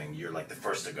something, you're like the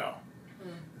first to go.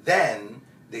 Then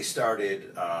they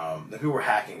started. Then people were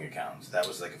hacking accounts. That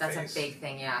was like That's a big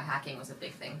thing. Yeah, hacking was a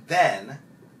big thing. Then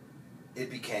it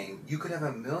became you could have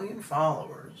 1 million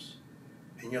followers,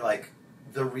 and you're like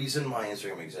the reason why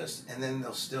Instagram exists, and then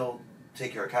they'll still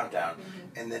take your account down.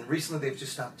 And then recently they've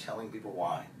just stopped telling people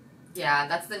why. Yeah,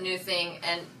 that's the new thing,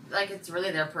 and like it's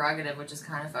really their prerogative, which is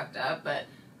kind of fucked up. But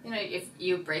if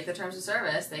you break the terms of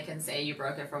service, they can say you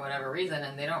broke it for whatever reason,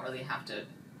 and they don't really have to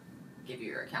give you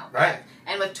your account back. Right.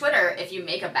 And with Twitter, if you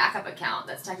make a backup account,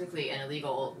 that's technically an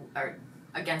illegal or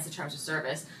against the terms of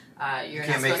service. You're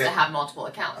not supposed to have multiple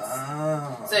accounts.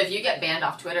 Oh. So if you get banned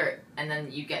off Twitter, and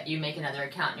then you make another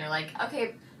account, and you're like,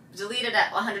 okay, deleted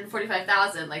at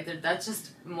 145,000, like that's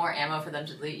just more ammo for them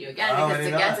to delete you again because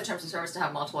it's against the terms of service to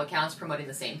have multiple accounts promoting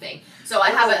the same thing. So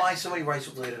I don't know why somebody writes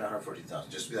deleted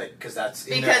 140,000. Just be like, because that's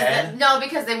in their head? No,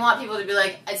 because they want people to be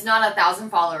like, it's not a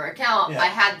 1,000-follower account. I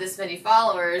had this many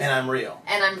followers. And I'm real.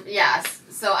 And yes.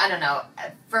 So I don't know.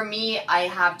 For me, I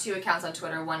have 2 accounts on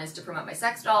Twitter. One is to promote my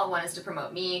sex doll. One is to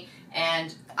promote me.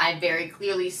 And I very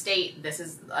clearly state this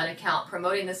is an account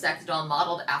promoting the sex doll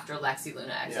modeled after Lexi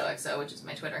Luna XOXO, which is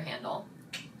my Twitter handle.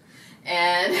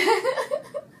 And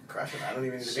crushing. I don't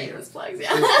even need to be here. Shameless plugs,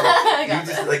 yeah. You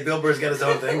just like Bill Burr's got his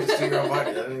own thing. Just do your own podcast.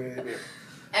 I don't even need to be here.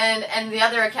 And the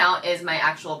other account is my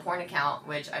actual porn account,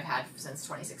 which I've had since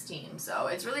 2016. So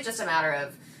it's really just a matter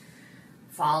of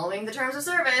following the terms of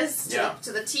service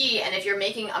to the T, and if you're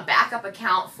making a backup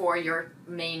account for your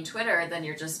main Twitter, then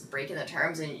you're just breaking the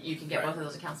terms, and you can get both of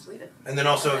those accounts deleted. And then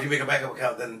also, if you make a backup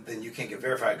account, then you can't get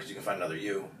verified because you can find another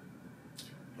you,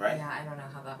 right? Yeah, I don't know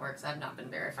how that works. I've not been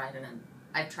verified, and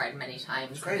I've tried many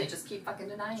times, and they just keep fucking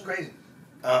denying me. It's crazy.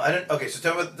 Okay,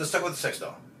 so let's talk about the sex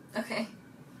doll. Okay.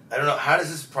 I don't know, how does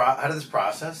this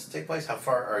process take place? How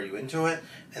far are you into it?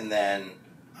 And then,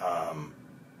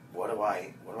 what do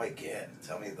I get?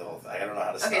 Tell me the whole thing. I don't know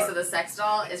how to start. Okay, so the sex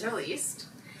doll is released.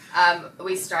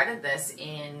 We started this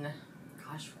in,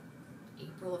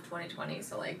 April of 2020,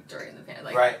 so like during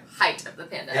the height of the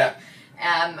pandemic.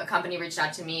 Yeah. A company reached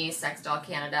out to me, Sex Doll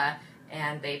Canada,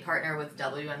 and they partner with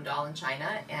WM Doll in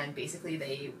China, and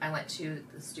basically I went to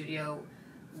the studio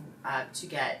to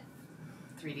get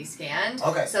 3D scanned.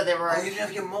 Okay. So there were. Oh, you didn't have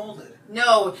to get molded.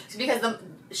 No, because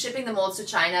shipping the molds to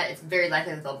China, it's very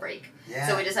likely that they'll break. Yeah.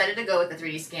 So we decided to go with the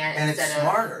 3D scan and instead it's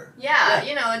smarter. Yeah,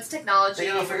 it's technology. They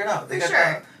got to figure it out.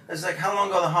 Sure. It's like how long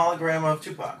ago the hologram of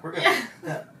Tupac. We're good.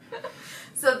 Yeah.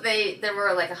 So there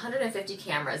were like 150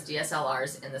 cameras,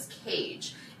 DSLRs, in this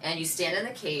cage, and you stand in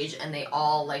the cage, and they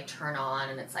all like turn on,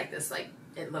 and it's like this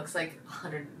it looks like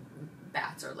 100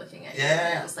 bats are looking at you. Yeah.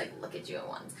 And they just like look at you at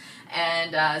once.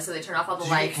 And so they turn off all the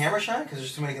lights. Did you get camera shy? Because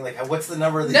there's too many. Like, what's the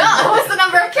number of the? No, what's the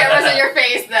number of cameras in your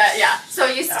face? That yeah. So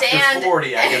you stand. After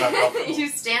 40, I get uncomfortable. You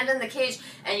stand in the cage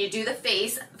and you do the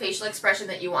facial expression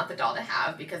that you want the doll to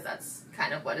have because that's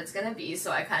kind of what it's gonna be.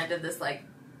 So I kind of did this like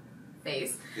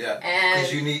face. Yeah. And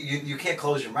because you can't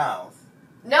close your mouth.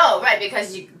 No, right,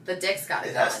 because the dick's got to go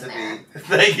in there. It has to be.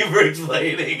 Thank you for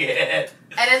explaining it.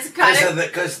 And it's kind of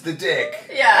because the dick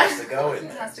yeah has to go in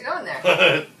there. It has to go in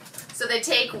there. So they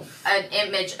take an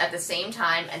image at the same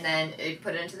time, and then they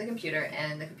put it into the computer,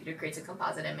 and the computer creates a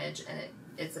composite image, and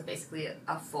it's basically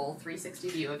a full 360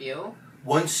 view of you.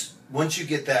 Once you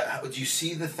get that, do you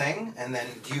see the thing, and then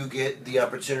do you get the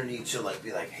opportunity to like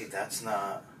be like, hey, that's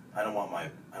not. I don't want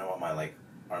my like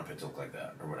armpit to look like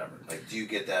that or whatever. Like, do you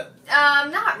get that?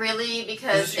 Not really,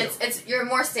 because it's you're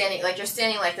more standing like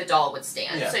the doll would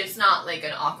stand. Yeah. So it's not like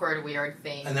an awkward, weird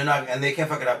thing. And they can't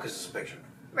fuck it up because it's a picture.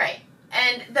 Right.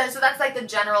 And so that's like the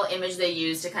general image they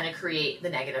use to kind of create the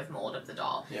negative mold of the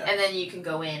doll. Yeah. And then you can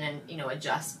go in and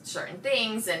adjust certain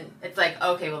things, and it's like,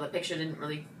 okay, well the picture didn't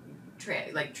really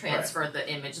transfer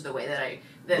the image the way that it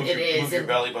is. Move your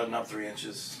belly button up 3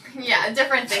 inches. Yeah,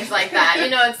 different things like that.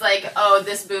 It's like, oh,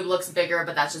 this boob looks bigger,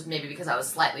 but that's just maybe because I was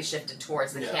slightly shifted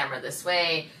towards the camera this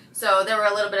way. So there were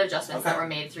a little bit of adjustments that were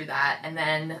made through that, and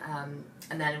then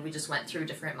we just went through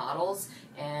different models,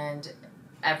 and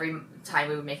every time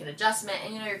we would make an adjustment,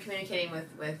 and you're communicating with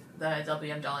the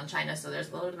WM doll in China, so there's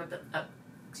a little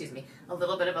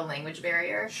bit of a language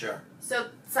barrier. Sure. So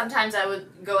sometimes I would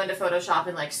go into Photoshop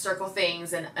and like circle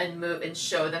things and move and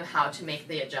show them how to make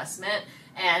the adjustment.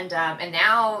 And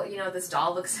now this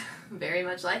doll looks very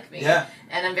much like me. Yeah.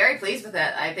 And I'm very pleased with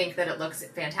it. I think that it looks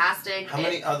fantastic. How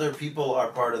many other people are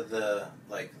part of your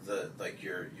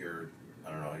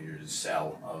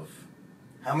cell of?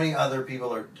 How many other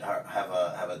people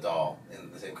have a doll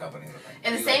in the same company?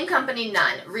 In the same company,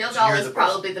 none. Real Doll is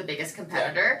probably the biggest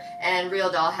competitor, and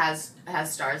Real Doll has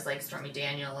stars like Stormy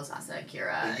Daniels, Asa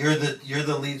Akira. You're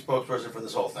the lead spokesperson for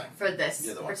this whole thing. For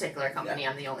this particular company,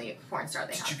 I'm the only porn star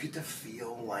they have. Did you get to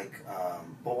feel like?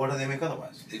 Well, what do they make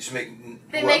otherwise? They just make.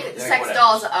 They make sex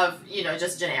dolls of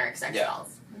just generic sex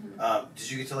dolls. Did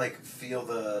you get to feel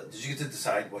Did you get to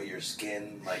decide what your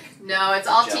skin like? No, it's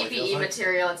all TPE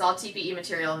material. It's all TPE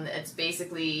material, and it's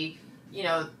basically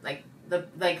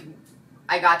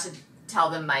I got to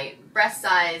tell them my breast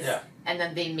size, and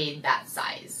then they made that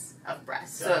size of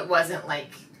breast. So it wasn't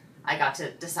like I got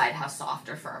to decide how soft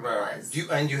or firm it was. Do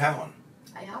you have one?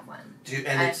 I have one.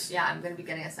 I'm going to be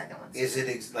getting a second one soon. Is it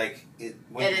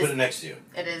when you put it next to you?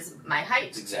 It is my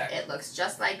height. Exactly. It looks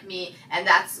just like me, and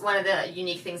that's one of the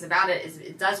unique things about it is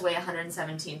it does weigh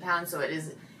 117 pounds, so it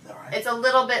is. Right. It's a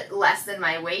little bit less than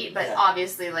my weight, but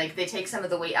obviously, they take some of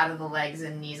the weight out of the legs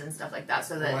and knees and stuff like that,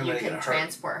 so that you can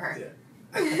transport her.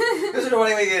 Because I don't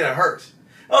want anybody to get hurt.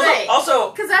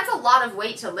 Also, because that's a lot of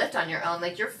weight to lift on your own.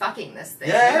 Like, you're fucking this thing.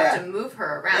 You have to move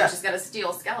her around. Yeah. She's got a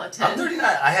steel skeleton. I'm 39.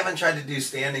 I haven't tried to do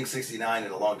standing 69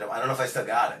 in a long time. I don't know if I still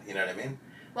got it. You know what I mean?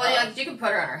 Well, you can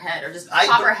put her on her head, or just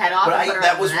pop her head off. But and put her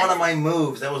that on was the one neck. of my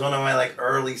moves. That was one of my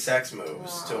early sex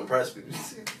moves to impress people.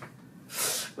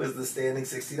 Was the standing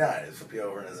 69. I flip you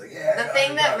over and it's like, yeah. The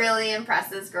thing that really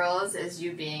impresses girls is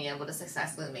you being able to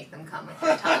successfully make them come with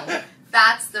your tongue.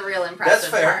 That's the real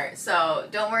impressive part. So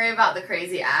don't worry about the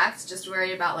crazy acts. Just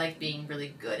worry about being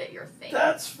really good at your thing.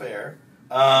 That's fair.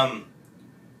 I'm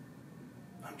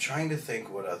trying to think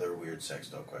what other weird sex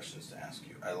doll questions to ask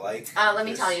you. Let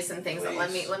me tell you some things.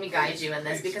 Let me guide you in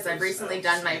this because I've recently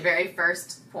done my very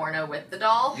first porno with the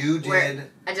doll. You did.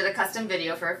 I did a custom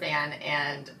video for a fan,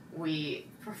 and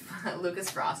Lucas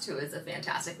Frost, who is a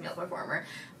fantastic male performer,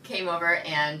 came over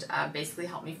and basically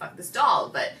helped me fuck this doll.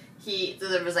 But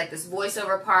there was this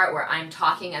voiceover part where I'm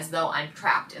talking as though I'm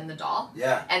trapped in the doll.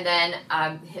 Yeah. And then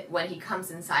when he comes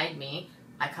inside me,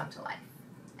 I come to life.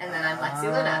 And then I'm Lexi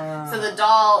Luna. So the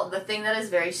doll, the thing that is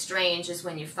very strange is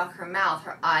when you fuck her mouth,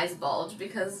 her eyes bulge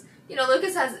because,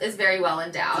 Lucas is very well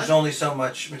endowed. There's only so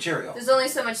much material. There's only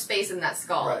so much space in that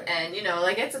skull. Right. And,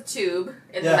 it's a tube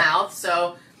in the mouth,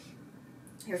 so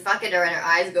you're fucking her and her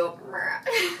eyes go...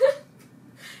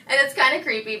 And it's kind of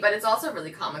creepy, but it's also really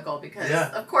comical because,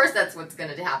 of course, that's what's going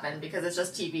to happen because it's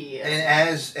just TV.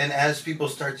 And as people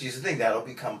start to use the thing, that'll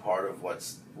become part of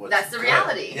what's that's the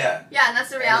reality. Yeah. Yeah, and that's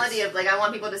the reality of I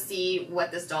want people to see what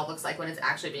this doll looks like when it's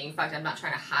actually being fucked. I'm not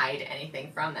trying to hide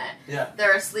anything from it. Yeah.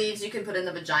 There are sleeves you can put in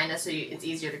the vagina so it's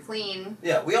easier to clean.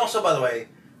 Yeah. We also, by the way,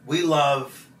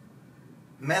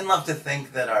 men love to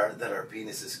think that our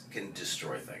penises can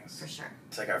destroy things. For sure.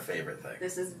 It's our favorite thing.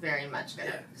 This is very much going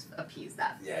to appease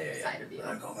that side of you.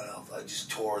 I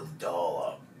just tore the doll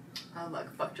up. Oh, look,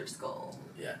 fucked her skull.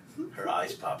 Yeah. Her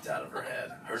eyes popped out of her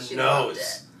head. Her She nose. loved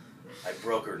it. I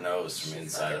broke her nose from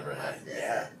inside of her head.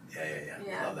 Yeah.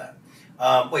 I love that.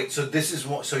 Wait, so this is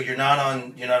so you're not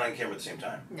on camera at the same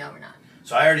time? No, we're not.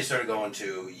 So I already started going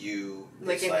to you.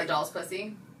 Licking the doll's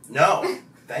pussy? No,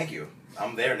 thank you.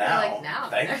 I'm there now. You're like, now.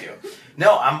 Thank you.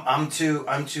 No, I'm too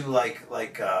like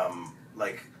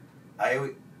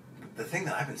the thing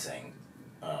that I've been saying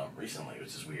recently,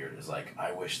 which is weird, is like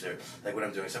I wish there, like when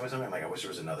I'm doing something, like I wish there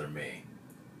was another me,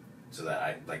 so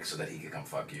that he could come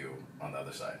fuck you on the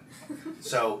other side.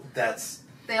 So that's.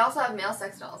 They also have male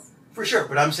sex dolls. For sure,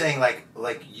 but I'm saying like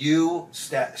you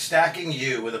stacking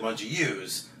you with a bunch of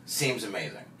yous seems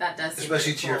amazing. That does seem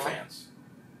especially pretty to cool. your fans.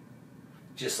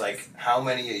 Just like how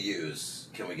many of yous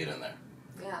can we get in there?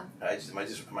 Yeah.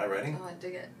 Am I writing? Oh, I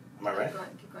dig it. Am I right?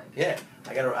 Keep going. Yeah,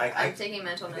 I'm taking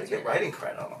mental notes. Get writing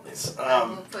credit on all this.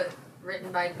 We'll put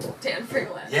written by Dan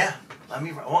Frigolette. Yeah, let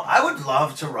me. Well, I would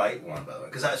love to write one, by the way,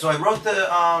 because I wrote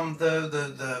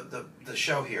the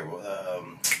show here.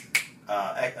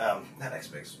 Not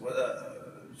X-Mix.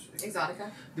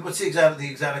 Exotica. What's the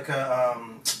Exotica? I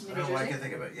New don't know why I Jersey? can't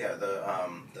think of it. Yeah,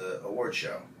 the award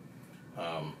show.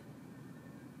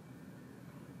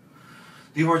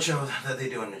 The award show that they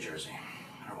do in New Jersey.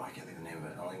 I don't know why I can't think of the name of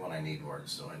it. Only when I need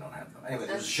words, so I don't have them. Anyway,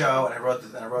 there was a show, and I wrote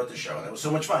the show, and it was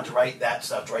so much fun to write that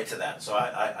stuff, to write to that. So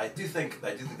I do think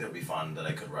that would be fun that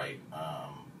I could write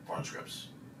porn scripts.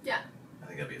 Yeah. I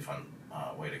think that'd be a fun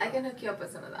way to go. I can hook you up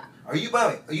with some of that. Are you, by the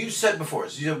way, you said before,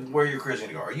 so where your career's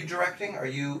going to go. Are you directing?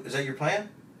 Is that your plan?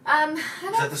 I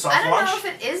that the soft don't launch? know if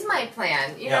it is my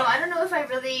plan. You know, I don't know if I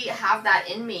really have that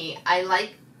in me. I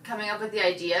like coming up with the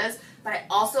ideas, but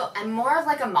I'm more of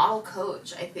like a model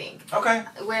coach, I think. Okay.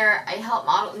 Where I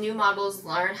help new models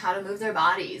learn how to move their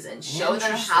bodies and show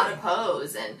them how to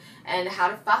pose and how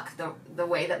to fuck the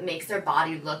way that makes their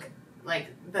body look like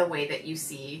the way that you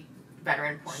see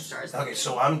veteran porn stars. Okay,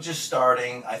 so I'm just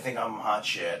starting. I think I'm hot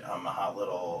shit. I'm a hot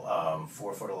little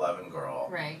 4'11" girl.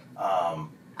 Right.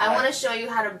 I want to show you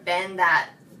how to bend that,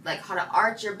 like how to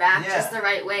arch your back just the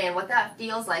right way and what that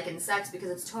feels like in sex, because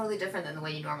it's totally different than the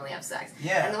way you normally have sex.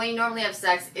 Yeah. And the way you normally have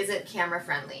sex isn't camera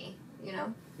friendly, you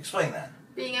know? Explain that.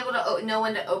 Being able to know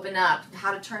when to open up,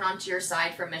 how to turn onto your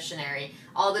side for missionary,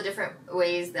 all the different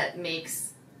ways that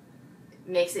makes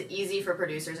it easy for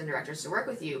producers and directors to work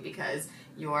with you, because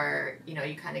you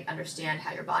kind of understand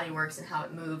how your body works and how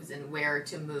it moves and where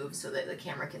to move so that the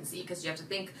camera can see, because you have to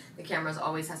think the camera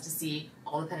always has to see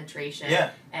all the penetration.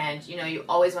 Yeah. And you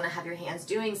always want to have your hands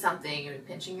doing something,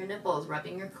 pinching your nipples,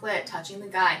 rubbing your clit, touching the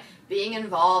guy, being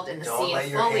involved in the scene fully. Don't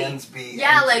let your hands be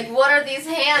yeah, empty. like what are these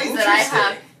hands that I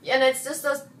have? And it's just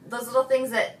those little things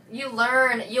that you'll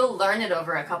learn it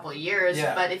over a couple of years,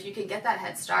 but if you can get that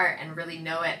head start and really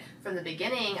know it from the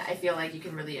beginning, I feel like you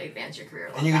can really advance your career a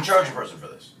lot And you can faster. charge a person for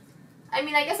this. I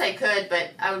mean, I guess I could,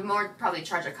 but I would more probably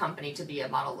charge a company to be a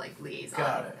model like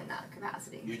liaison in that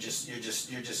capacity. You're just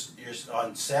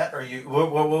on set, or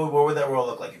what would that role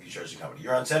look like if you charged a company?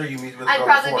 You're on set, or you meet with a girl I'd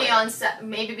probably beforehand? be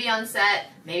on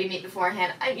set, maybe meet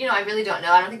beforehand. I really don't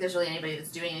know. I don't think there's really anybody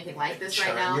that's doing anything like this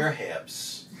right now. Turn your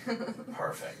hips.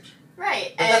 Perfect.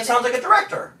 Right. But that sounds like a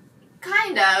director.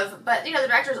 Kind of, but the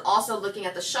director's also looking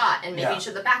at the shot and making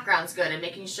sure the background's good and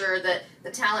making sure that the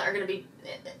talent are going to be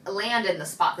land in the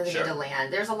spot that they need to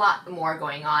land. There's a lot more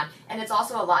going on, and it's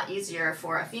also a lot easier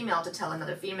for a female to tell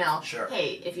another female,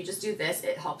 hey, if you just do this,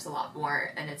 it helps a lot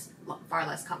more, and it's far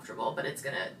less comfortable, but it's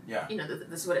gonna,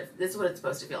 this is what it's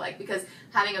supposed to feel like. Because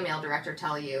having a male director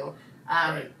tell you,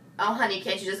 oh, honey,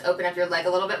 can't you just open up your leg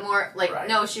a little bit more? Like,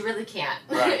 no, she really can't.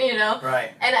 Right.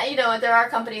 Right. And, there are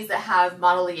companies that have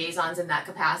model liaisons in that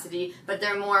capacity, but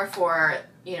they're more for,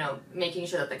 making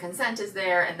sure that the consent is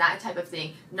there and that type of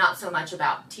thing, not so much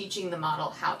about teaching the model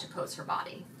how to pose her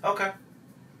body. Okay.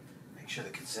 Make sure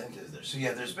the consent is there. So,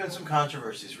 there's been some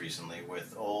controversies recently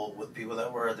with people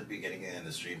that were at the beginning of the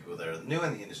industry, people that are new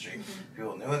in the industry. Mm-hmm.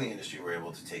 People new in the industry were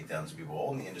able to take down some people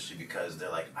old in the industry because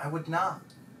they're like, I would not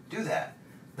do that.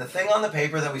 The thing on the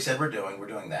paper that we said we're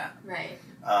doing that. Right.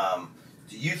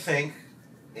 Do you think,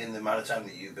 in the amount of time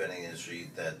that you've been in the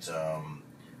industry, that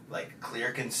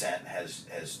clear consent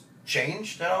has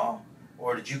changed at all,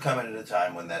 or did you come in at a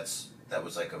time when that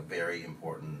was like a very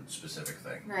important specific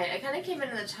thing? Right. I kind of came in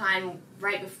at a time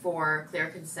right before clear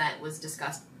consent was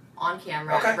discussed on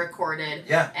camera, recorded,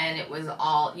 and it was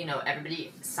all, you know,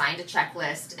 everybody signed a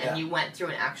checklist, and you went through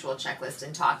an actual checklist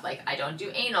and talked, like, I don't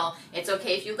do anal, it's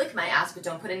okay if you lick my ass, but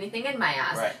don't put anything in my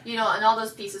ass, you know, and all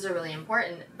those pieces are really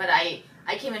important, but I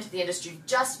came into the industry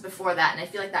just before that, and I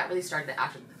feel like that really started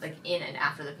after, like, in and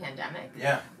after the pandemic,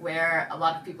 where a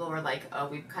lot of people were like, oh,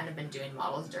 we've kind of been doing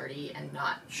models dirty and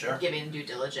not giving due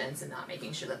diligence and not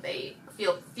making sure that they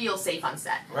feel safe on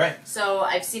set. So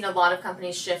I've seen a lot of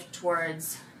companies shift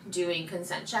towards doing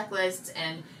consent checklists,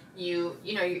 and you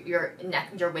know, you're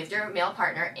with your male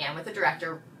partner and with the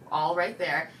director all right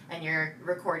there, and you're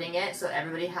recording it so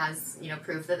everybody has, you know,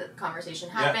 proof that the conversation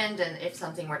happened, and if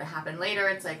something were to happen later,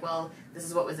 it's like, well, this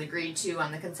is what was agreed to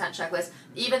on the consent checklist,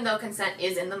 even though consent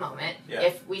is in the moment.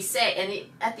 If we say, and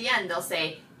at the end they'll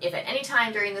say, if at any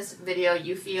time during this video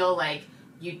you feel like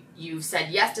you've said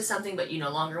yes to something but you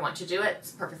no longer want to do it,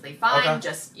 it's perfectly fine,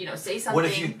 just, you know, say something.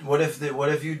 What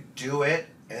if you do it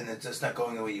and it's just not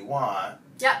going the way you want?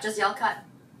 Just yell cut.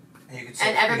 And, you can say,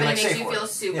 and everybody you can, like, makes you feel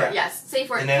super, safe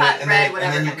word, cut, red,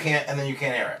 whatever. And then you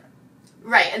can't air it.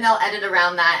 Right, and they'll edit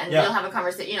around that, and we'll have a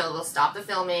conversation, you know, we'll stop the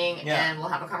filming, and we'll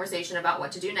have a conversation about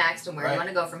what to do next and where you want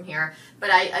to go from here.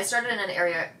 But I started in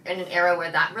an era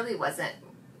where that really wasn't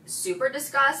super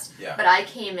discussed, but I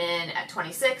came in at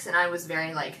 26, and I was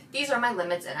very like, these are my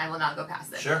limits, and I will not go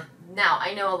past them. Now,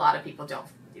 I know a lot of people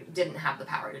didn't have the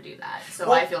power to do that.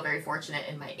 So I feel very fortunate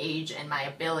in my age and my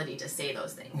ability to say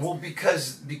those things. Well,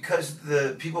 because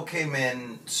the people came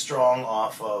in strong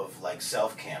off of, like,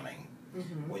 self-camming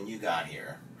when you got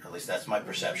here. Or at least that's my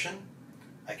perception.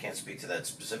 I can't speak to that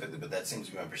specifically, but that seems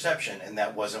to be my perception, and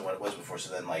that wasn't what it was before.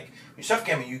 So then, like, when you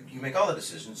self-camming, you make all the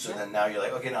decisions, so then now you're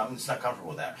like, okay, no, I'm just not comfortable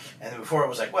with that. And then before it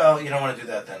was like, well, you don't want to do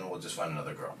that, then we'll just find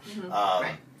another girl.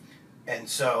 And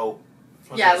so...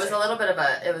 Yeah, it was a little bit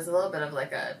of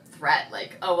like a threat,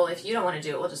 like, oh, well, if you don't want to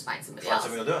do it, we'll just find somebody else.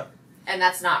 Find somebody to do it. And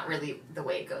that's not really the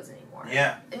way it goes anymore.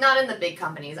 Yeah. Not in the big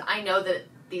companies. I know that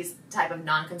these type of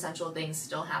non-consensual things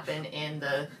still happen in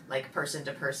the, like,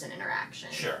 person-to-person interaction,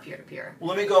 peer-to-peer. Well,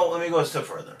 let me go a step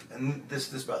further. And this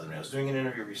bothered me. I was doing an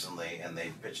interview recently, and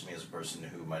they pitched me as a person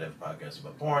who might have a podcast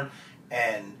about porn,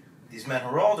 and these men who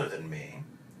are older than me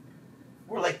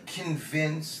were, like,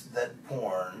 convinced that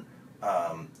porn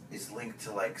is linked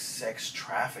to, like, sex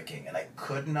trafficking, and I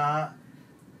could not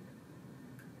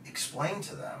explain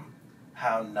to them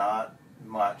how not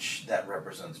much that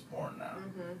represents porn now,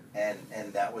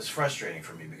 and that was frustrating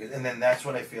for me, because, and then that's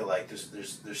what I feel like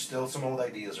there's still some old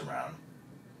ideas around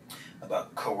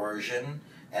about coercion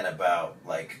and about,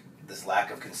 like, this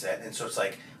lack of consent, and so it's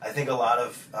like, I think a lot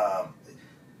of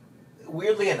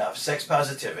weirdly enough, sex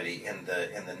positivity in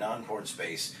the non-porn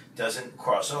space doesn't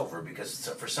cross over, because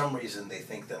for some reason they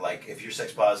think that, like, if you're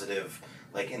sex positive,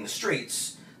 like, in the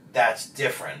streets, that's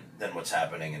different than what's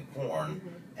happening in porn,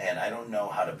 and I don't know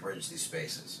how to bridge these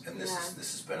spaces. And this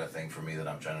has been a thing for me that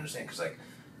I'm trying to understand, because, like,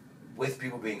 with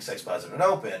people being sex positive and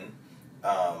open,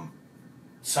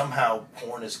 somehow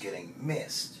porn is getting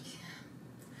missed.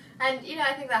 And, you know,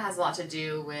 I think that has a lot to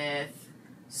do with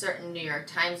certain New York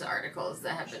Times articles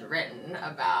that have been written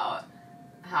about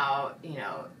how, you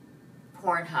know,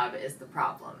 Pornhub is the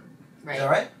problem, right? Is that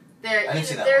right? I didn't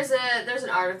see that there's an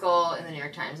article in the New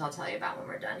York Times I'll tell you about when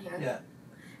we're done here. Yeah.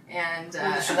 And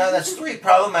so now that's 3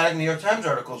 problematic New York Times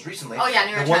articles recently. Oh yeah,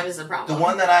 New York Times is a problem. The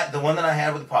one that I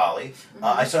had with Poly,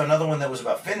 I saw another one that was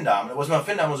about Findom. It wasn't about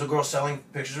Findom. It was a girl selling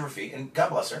pictures of her feet, and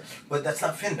God bless her, but that's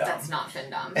not Findom. That's not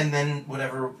Findom. And then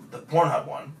whatever the Pornhub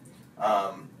one.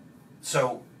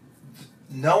 So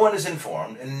no one is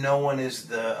informed, and no one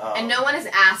is and no one is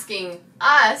asking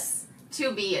us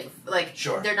to be, like,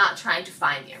 they're not trying to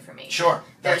find the information.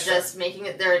 They're just making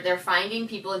it, they're finding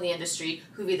people in the industry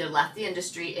who've either left the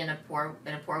industry in a poor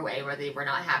way, where they were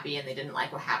not happy and they didn't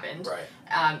like what happened.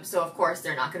 So of course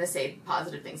they're not going to say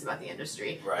positive things about the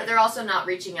industry. But they're also not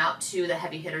reaching out to the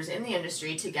heavy hitters in the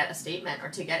industry to get a statement or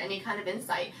to get any kind of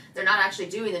insight. They're not actually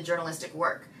doing the journalistic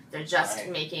work. They're just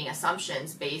making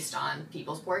assumptions based on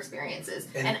people's poor experiences.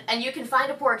 And you can find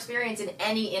a poor experience in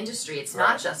any industry. It's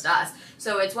not just us.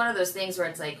 So it's one of those things where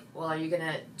it's like, well, are you going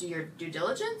to do your due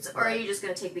diligence? Or are you just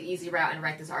going to take the easy route and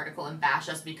write this article and bash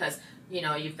us because, you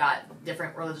know, you've got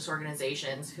different religious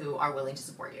organizations who are willing to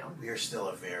support you? We are still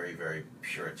a very, very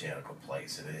puritanical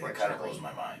place. It kind of blows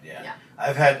my mind,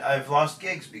 I've lost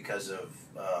gigs because of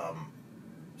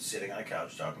sitting on a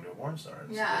couch talking to a porn star.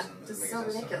 It's so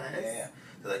ridiculous.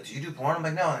 They're like, do you do porn? I'm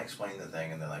like, no. And I explain the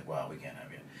thing, and they're like, well, we can't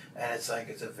have you. And it's like,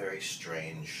 it's a very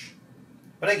strange...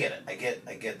 But I get it. I get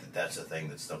that that's a thing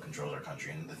that still controls our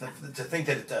country. And to think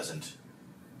that it doesn't...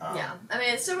 I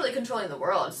mean, it's still really controlling the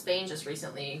world. Spain just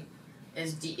recently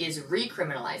is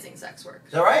recriminalizing sex work.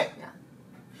 Is that right? Yeah.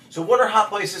 So what are hot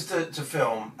places to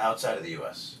film outside of the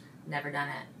U.S.? Never done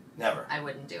it. Never. I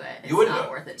wouldn't do it. It's You wouldn't not do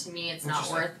it? worth it to me. It's not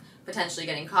worth potentially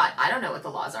getting caught. I don't know what the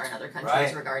laws are in other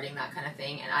countries regarding that kind of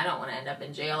thing, and I don't want to end up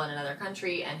in jail in another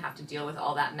country and have to deal with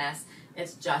all that mess.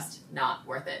 It's just not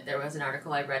worth it. There was an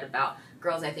article I read about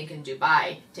girls, I think in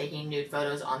Dubai, taking nude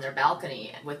photos on their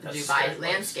balcony with the Dubai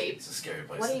landscape. It's a scary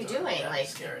place. What are you doing? Yeah, like,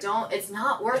 scary. don't. It's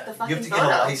not worth the fucking photo. You have to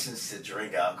get a license to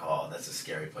drink alcohol. That's a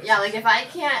scary place. Yeah, like if I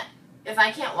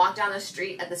can't walk down the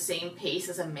street at the same pace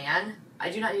as a man, I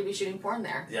do not need to be shooting porn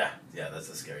there. Yeah, that's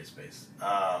a scary space.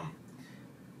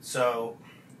 So,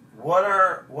 what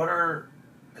are?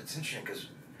 It's interesting because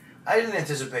I didn't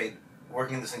anticipate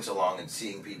working this thing so long and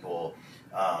seeing people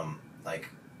like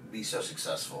be so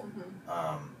successful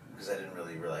because I didn't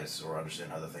really realize or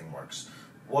understand how the thing works.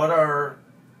 What are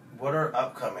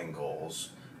upcoming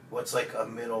goals? What's like a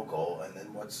middle goal, and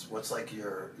then what's like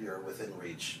your within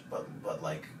reach but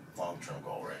like long-term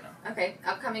goal right now? Okay,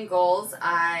 upcoming goals.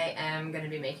 I am going to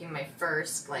be making my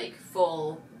first like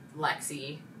full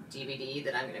Lexi DVD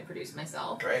that I'm going to produce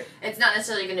myself. Great. It's not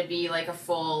necessarily going to be like a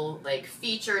full like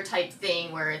feature type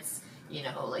thing where it's, you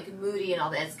know, like moody and all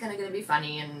that. It's kind of going to be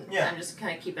funny, and I'm just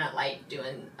kind of keeping it light,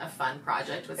 doing a fun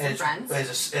project with some friends.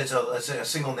 It's a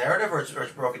single narrative, or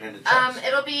it's broken into chunks?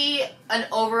 It'll be an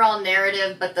overall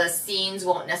narrative, but the scenes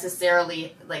won't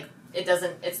necessarily like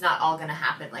it's not all going to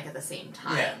happen like at the same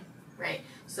time, right?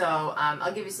 So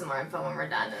I'll give you some more info when we're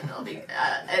done, and it'll be.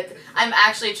 I'm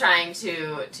actually trying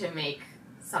to make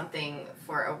something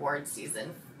for award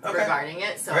season regarding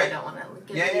it, so I don't want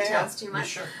to give details too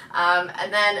much. Yeah, sure.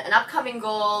 And then an upcoming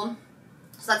goal.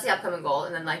 So that's the upcoming goal,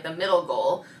 and then like the middle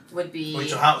goal would be. Wait,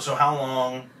 so how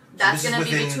long? That's going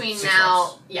to be between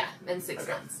now, in 6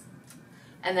 Okay. months.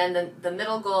 And then the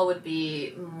middle goal would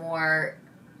be more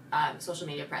social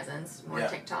media presence, more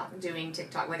TikTok, doing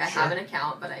TikTok. Like I have an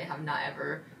account, but I have not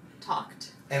ever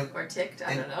talked or ticked.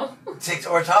 I don't know. Ticked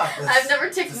or talked. I've never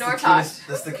ticked nor talked.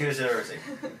 That's the cutest I've ever seen.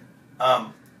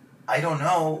 I don't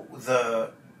know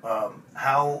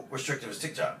how restrictive is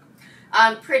TikTok.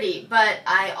 Pretty, but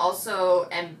I also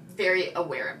am very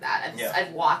aware of that.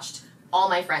 I've watched all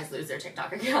my friends lose their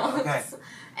TikTok accounts. Okay.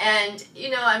 And, you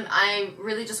know, I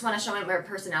really just want to show my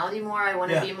personality more. I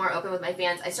want to be more open with my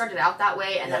fans. I started out that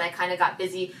way, and then I kind of got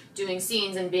busy doing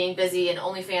scenes and being busy, and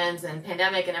OnlyFans and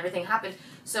pandemic and everything happened.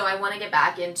 So I want to get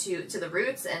back to the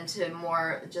roots and to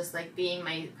more just like being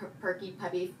my perky,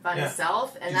 puppy, fun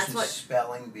self. And that's what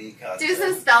spelling bee content. Do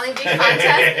some spelling bee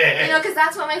contest, you know, because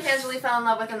that's what my fans really fell in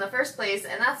love with in the first place,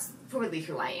 and that's really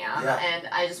who I am. And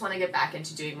I just want to get back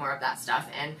into doing more of that stuff,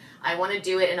 and I want to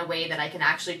do it in a way that I can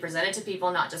actually present it to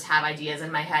people, not just have ideas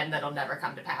in my head that'll never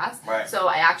come to pass. Right. So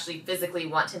I actually physically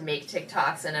want to make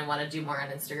TikToks, and I want to do more on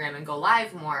Instagram and go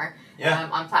live more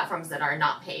on platforms that are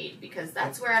not paid, because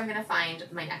that's where I'm going to find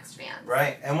my next fans.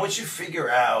 Right. And once you figure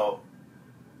out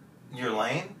your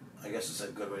lane, I guess it's a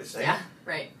good way to say it. Yeah,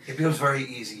 right. It becomes very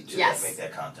easy to make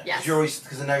that content. Yes.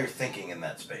 Because now you're thinking in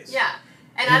that space. Yeah.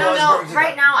 And I don't know,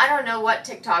 right now, I don't know what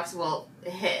TikToks will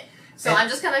hit. So I'm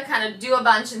just going to kind of do a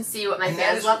bunch and see what my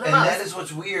fans love the most. And that is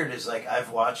what's weird, is like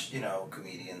I've watched, you know,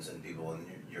 comedians and people in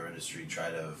your industry try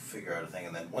to figure out a thing,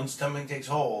 and then once something takes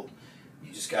hold,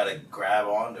 you just got to grab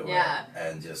onto it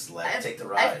and just take the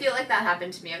ride. I feel like that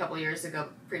happened to me a couple years ago,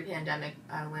 pre-pandemic,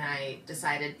 when I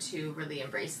decided to really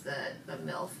embrace the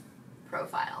MILF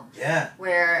profile. Yeah.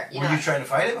 Where, Were you trying to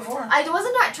fight it before? I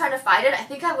wasn't trying to fight it. I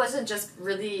think I wasn't just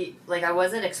really, like, I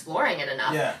wasn't exploring it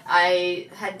enough. Yeah. I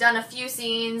had done a few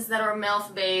scenes that are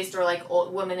MILF-based or, like,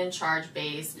 old women in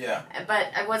charge-based. Yeah. But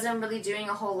I wasn't really doing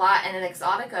a whole lot. And in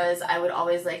Exoticas, I would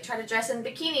always, like, try to dress in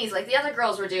bikinis like the other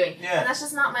girls were doing. Yeah. And that's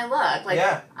just not my look.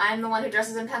 Like, I'm the one who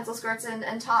dresses in pencil skirts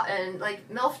and like,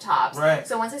 MILF tops. Right.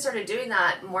 So once I started doing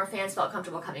that, more fans felt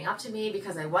comfortable coming up to me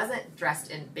because I wasn't dressed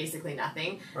in basically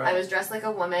nothing. Right. I was dressed like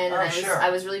a woman, and I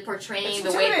was really portraying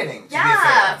the way.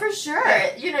 Yeah, for sure.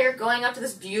 Right. You know, you're going up to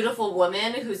this beautiful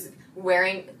woman who's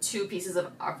wearing 2 pieces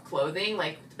of clothing,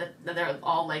 like they're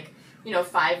all like, you know,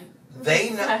 5.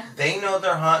 They know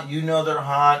they're hot. You know they're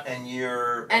hot, and who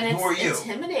are you? It's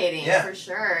intimidating for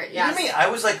sure. Yeah. You know me? I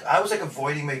was like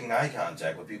avoiding making eye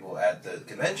contact with people at the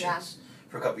conventions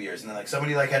for a couple years, and then like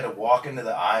somebody like had to walk into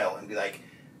the aisle and be like,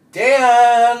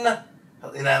 Dan.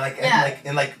 And I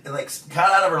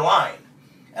got out of her line,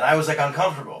 and I was like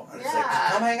uncomfortable. And it's like,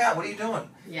 come hang out. What are you doing?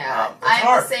 Yeah, it's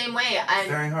hard. The same way. It's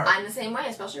very hard. I'm the same way,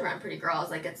 especially around pretty girls.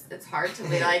 Like it's hard to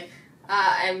be like,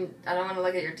 I don't want to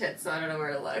look at your tits, so I don't know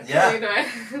where to look. Yeah. Like,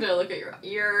 do I look at your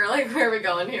ear? Like, where are we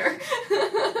going here?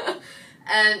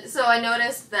 And so I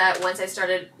noticed that once I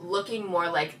started looking more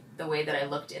like the way that I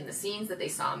looked in the scenes that they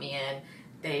saw me in,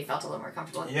 they felt a little more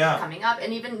comfortable Yeah. coming up.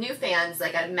 And even new fans,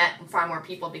 like I've met far more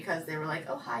people because they were like,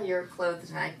 oh, hi, you're clothed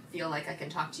and I feel like I can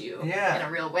talk to you in a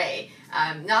real way.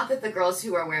 Not that the girls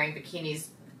who are wearing bikinis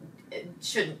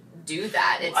shouldn't do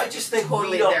that. It's I just think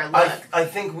totally we don't, their look. I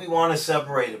think we want to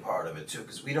separate a part of it too,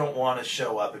 because we don't want to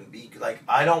show up and be like,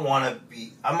 I'm going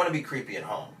to be creepy at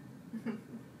home.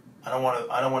 I don't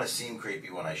want to seem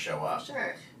creepy when I show up.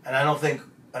 Sure. And I don't think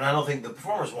the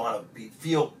performers want to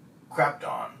feel crapped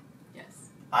on. Yes.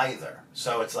 Either.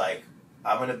 So it's like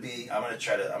I'm gonna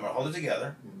hold it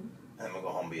together, and I'm gonna go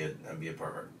home and be a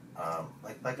pervert,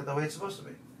 like the way it's supposed to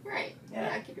be. Right.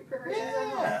 Yeah. Keep your perversions at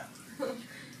home. Yeah.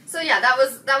 So yeah,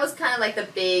 that was kind of like the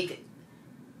big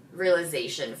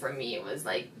realization for me. It was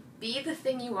like, be the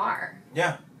thing you are.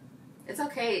 Yeah. It's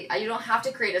okay. You don't have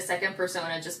to create a second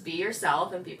persona. Just be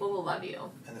yourself, and people will love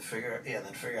you. And then figure out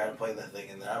how to play that thing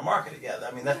and then how to market it. Yeah.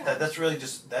 I mean that's really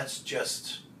just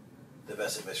the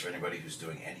best advice for anybody who's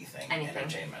doing anything.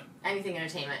 Entertainment. Anything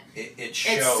entertainment. It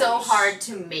shows. It's so hard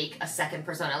to make a second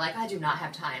persona. Like, I do not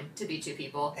have time to be two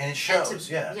people. And it shows.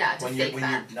 When you're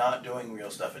not doing real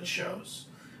stuff, it shows.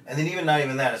 And then not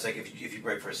even that, it's like if you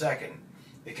break for a second,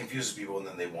 it confuses people, and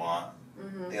then they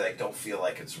they don't feel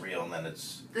like it's real, and then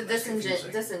it's the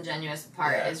disingenuous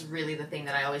part is really the thing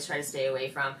that I always try to stay away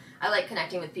from. I like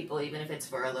connecting with people, even if it's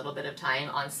for a little bit of time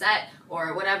on set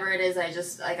or whatever it is.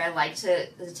 I like to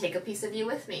take a piece of you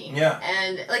with me. Yeah.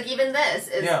 And like even this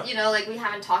is like we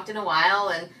haven't talked in a while,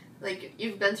 and like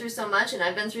you've been through so much, and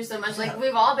I've been through so much. Like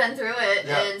we've all been through it,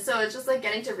 and so it's just like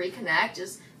getting to reconnect.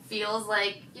 Just feels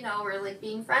like we're like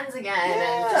being friends again,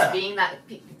 and just being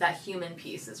that human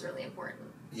piece is really important.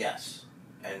 Yes.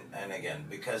 And again,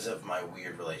 because of my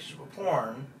weird relationship with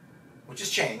porn, which has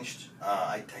changed,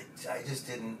 I just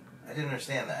didn't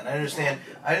understand that. And I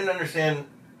didn't understand.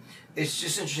 It's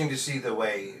just interesting to see the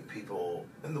way people,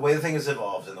 and the way the thing has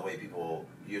evolved, and the way people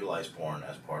utilize porn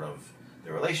as part of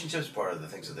their relationships, part of the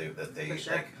things that they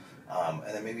like, and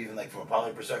then maybe even like from a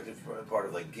poly perspective, part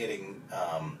of like getting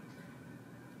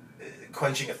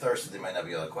quenching a thirst that they might not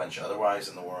be able to quench otherwise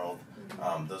in the world.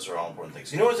 Those are all important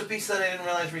things. You know, what's a piece that I didn't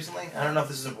realize recently? I don't know if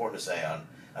this is important to say on.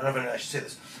 I don't know if I should say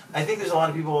this. I think there's a lot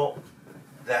of people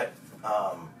that.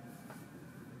 I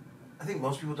think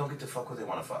most people don't get to fuck what they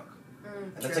want to fuck,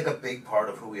 and that's like a big part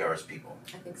of who we are as people.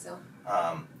 I think so.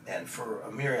 And for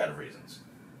a myriad of reasons,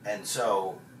 and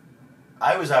so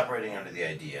I was operating under the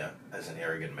idea as an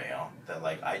arrogant male that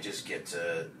like I just get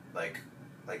to like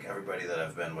everybody that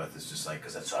I've been with is just like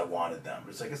because that's how I wanted them.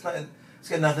 But it's like it's not. It's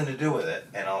got nothing to do with it,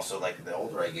 and also like the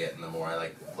older I get and the more I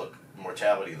like look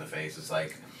mortality in the face, it's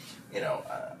like,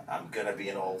 I'm gonna be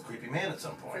an old creepy man at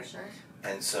some point. For sure.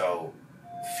 And so,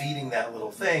 feeding that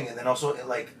little thing, and then also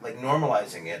like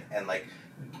normalizing it, and like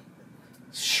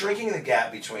shrinking the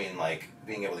gap between like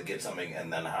being able to get something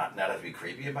and then not have to be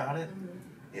creepy about it,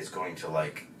 is going to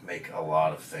like make a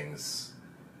lot of things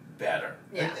better.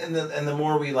 Yeah. And the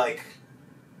more we like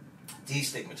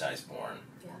destigmatize porn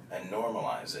and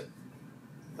normalize it.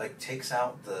 Like takes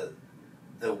out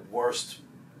the worst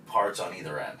parts on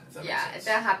either end. If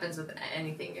that happens with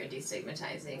anything you're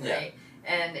destigmatizing, right?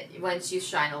 And once you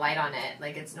shine a light on it,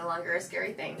 like it's no longer a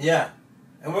scary thing. Yeah,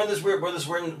 and we're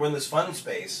in this fun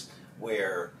space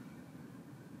where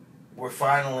we're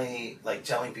finally like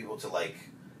telling people to like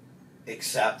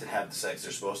accept and have the sex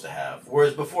they're supposed to have.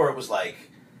 Whereas before it was like,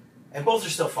 and both are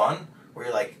still fun. Where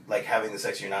you're like having the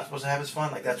sex you're not supposed to have is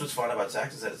fun. Like that's what's fun about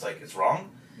sex is that it's like it's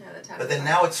wrong. But then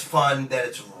now it's fun that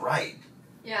it's right.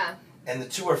 Yeah. And the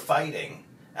two are fighting,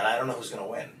 and I don't know who's going to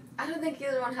win. I don't think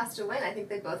either one has to win. I think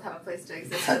they both have a place to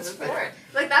exist in the porn.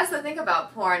 Like, that's the thing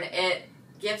about porn. It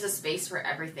gives a space for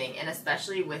everything, and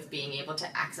especially with being able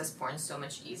to access porn so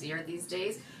much easier these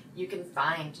days, you can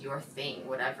find your thing,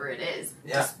 whatever it is.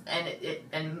 Yeah.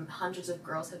 And hundreds of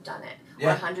girls have done it.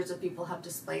 Yeah. Or hundreds of people have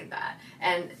displayed that.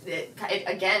 And it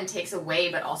again takes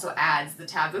away but also adds the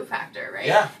taboo factor, right?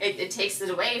 Yeah. It takes it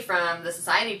away from the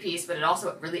society piece, but it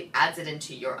also really adds it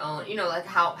into your own, like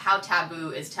how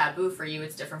taboo is taboo for you,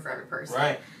 it's different for every person.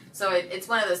 Right. So it's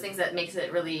one of those things that makes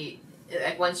it really,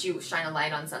 like once you shine a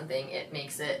light on something, it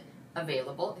makes it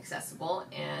available, accessible,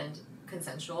 and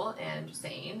consensual and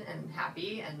sane and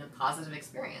happy and a positive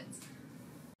experience.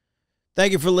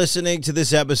 Thank you for listening to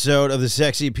this episode of the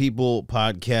Sexy People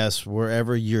Podcast.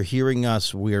 Wherever you're hearing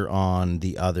us, we're on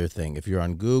The Other Thing. If you're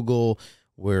on Google,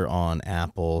 we're on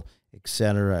Apple,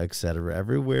 etc., etc.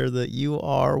 Everywhere that you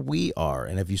are, we are.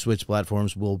 And if you switch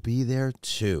platforms, we'll be there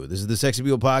too. This is the Sexy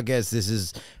People Podcast. This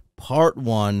is part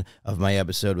 1 of my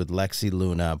episode with Lexi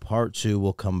Luna. Part 2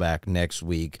 will come back next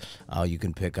week. You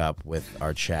can pick up with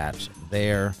our chat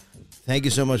there. Thank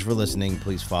you so much for listening.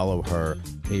 Please follow her,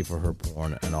 pay for her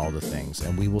porn, and all the things.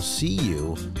 And we will see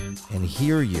you and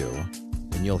hear you,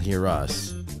 and you'll hear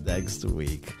us next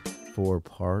week for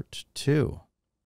part 2.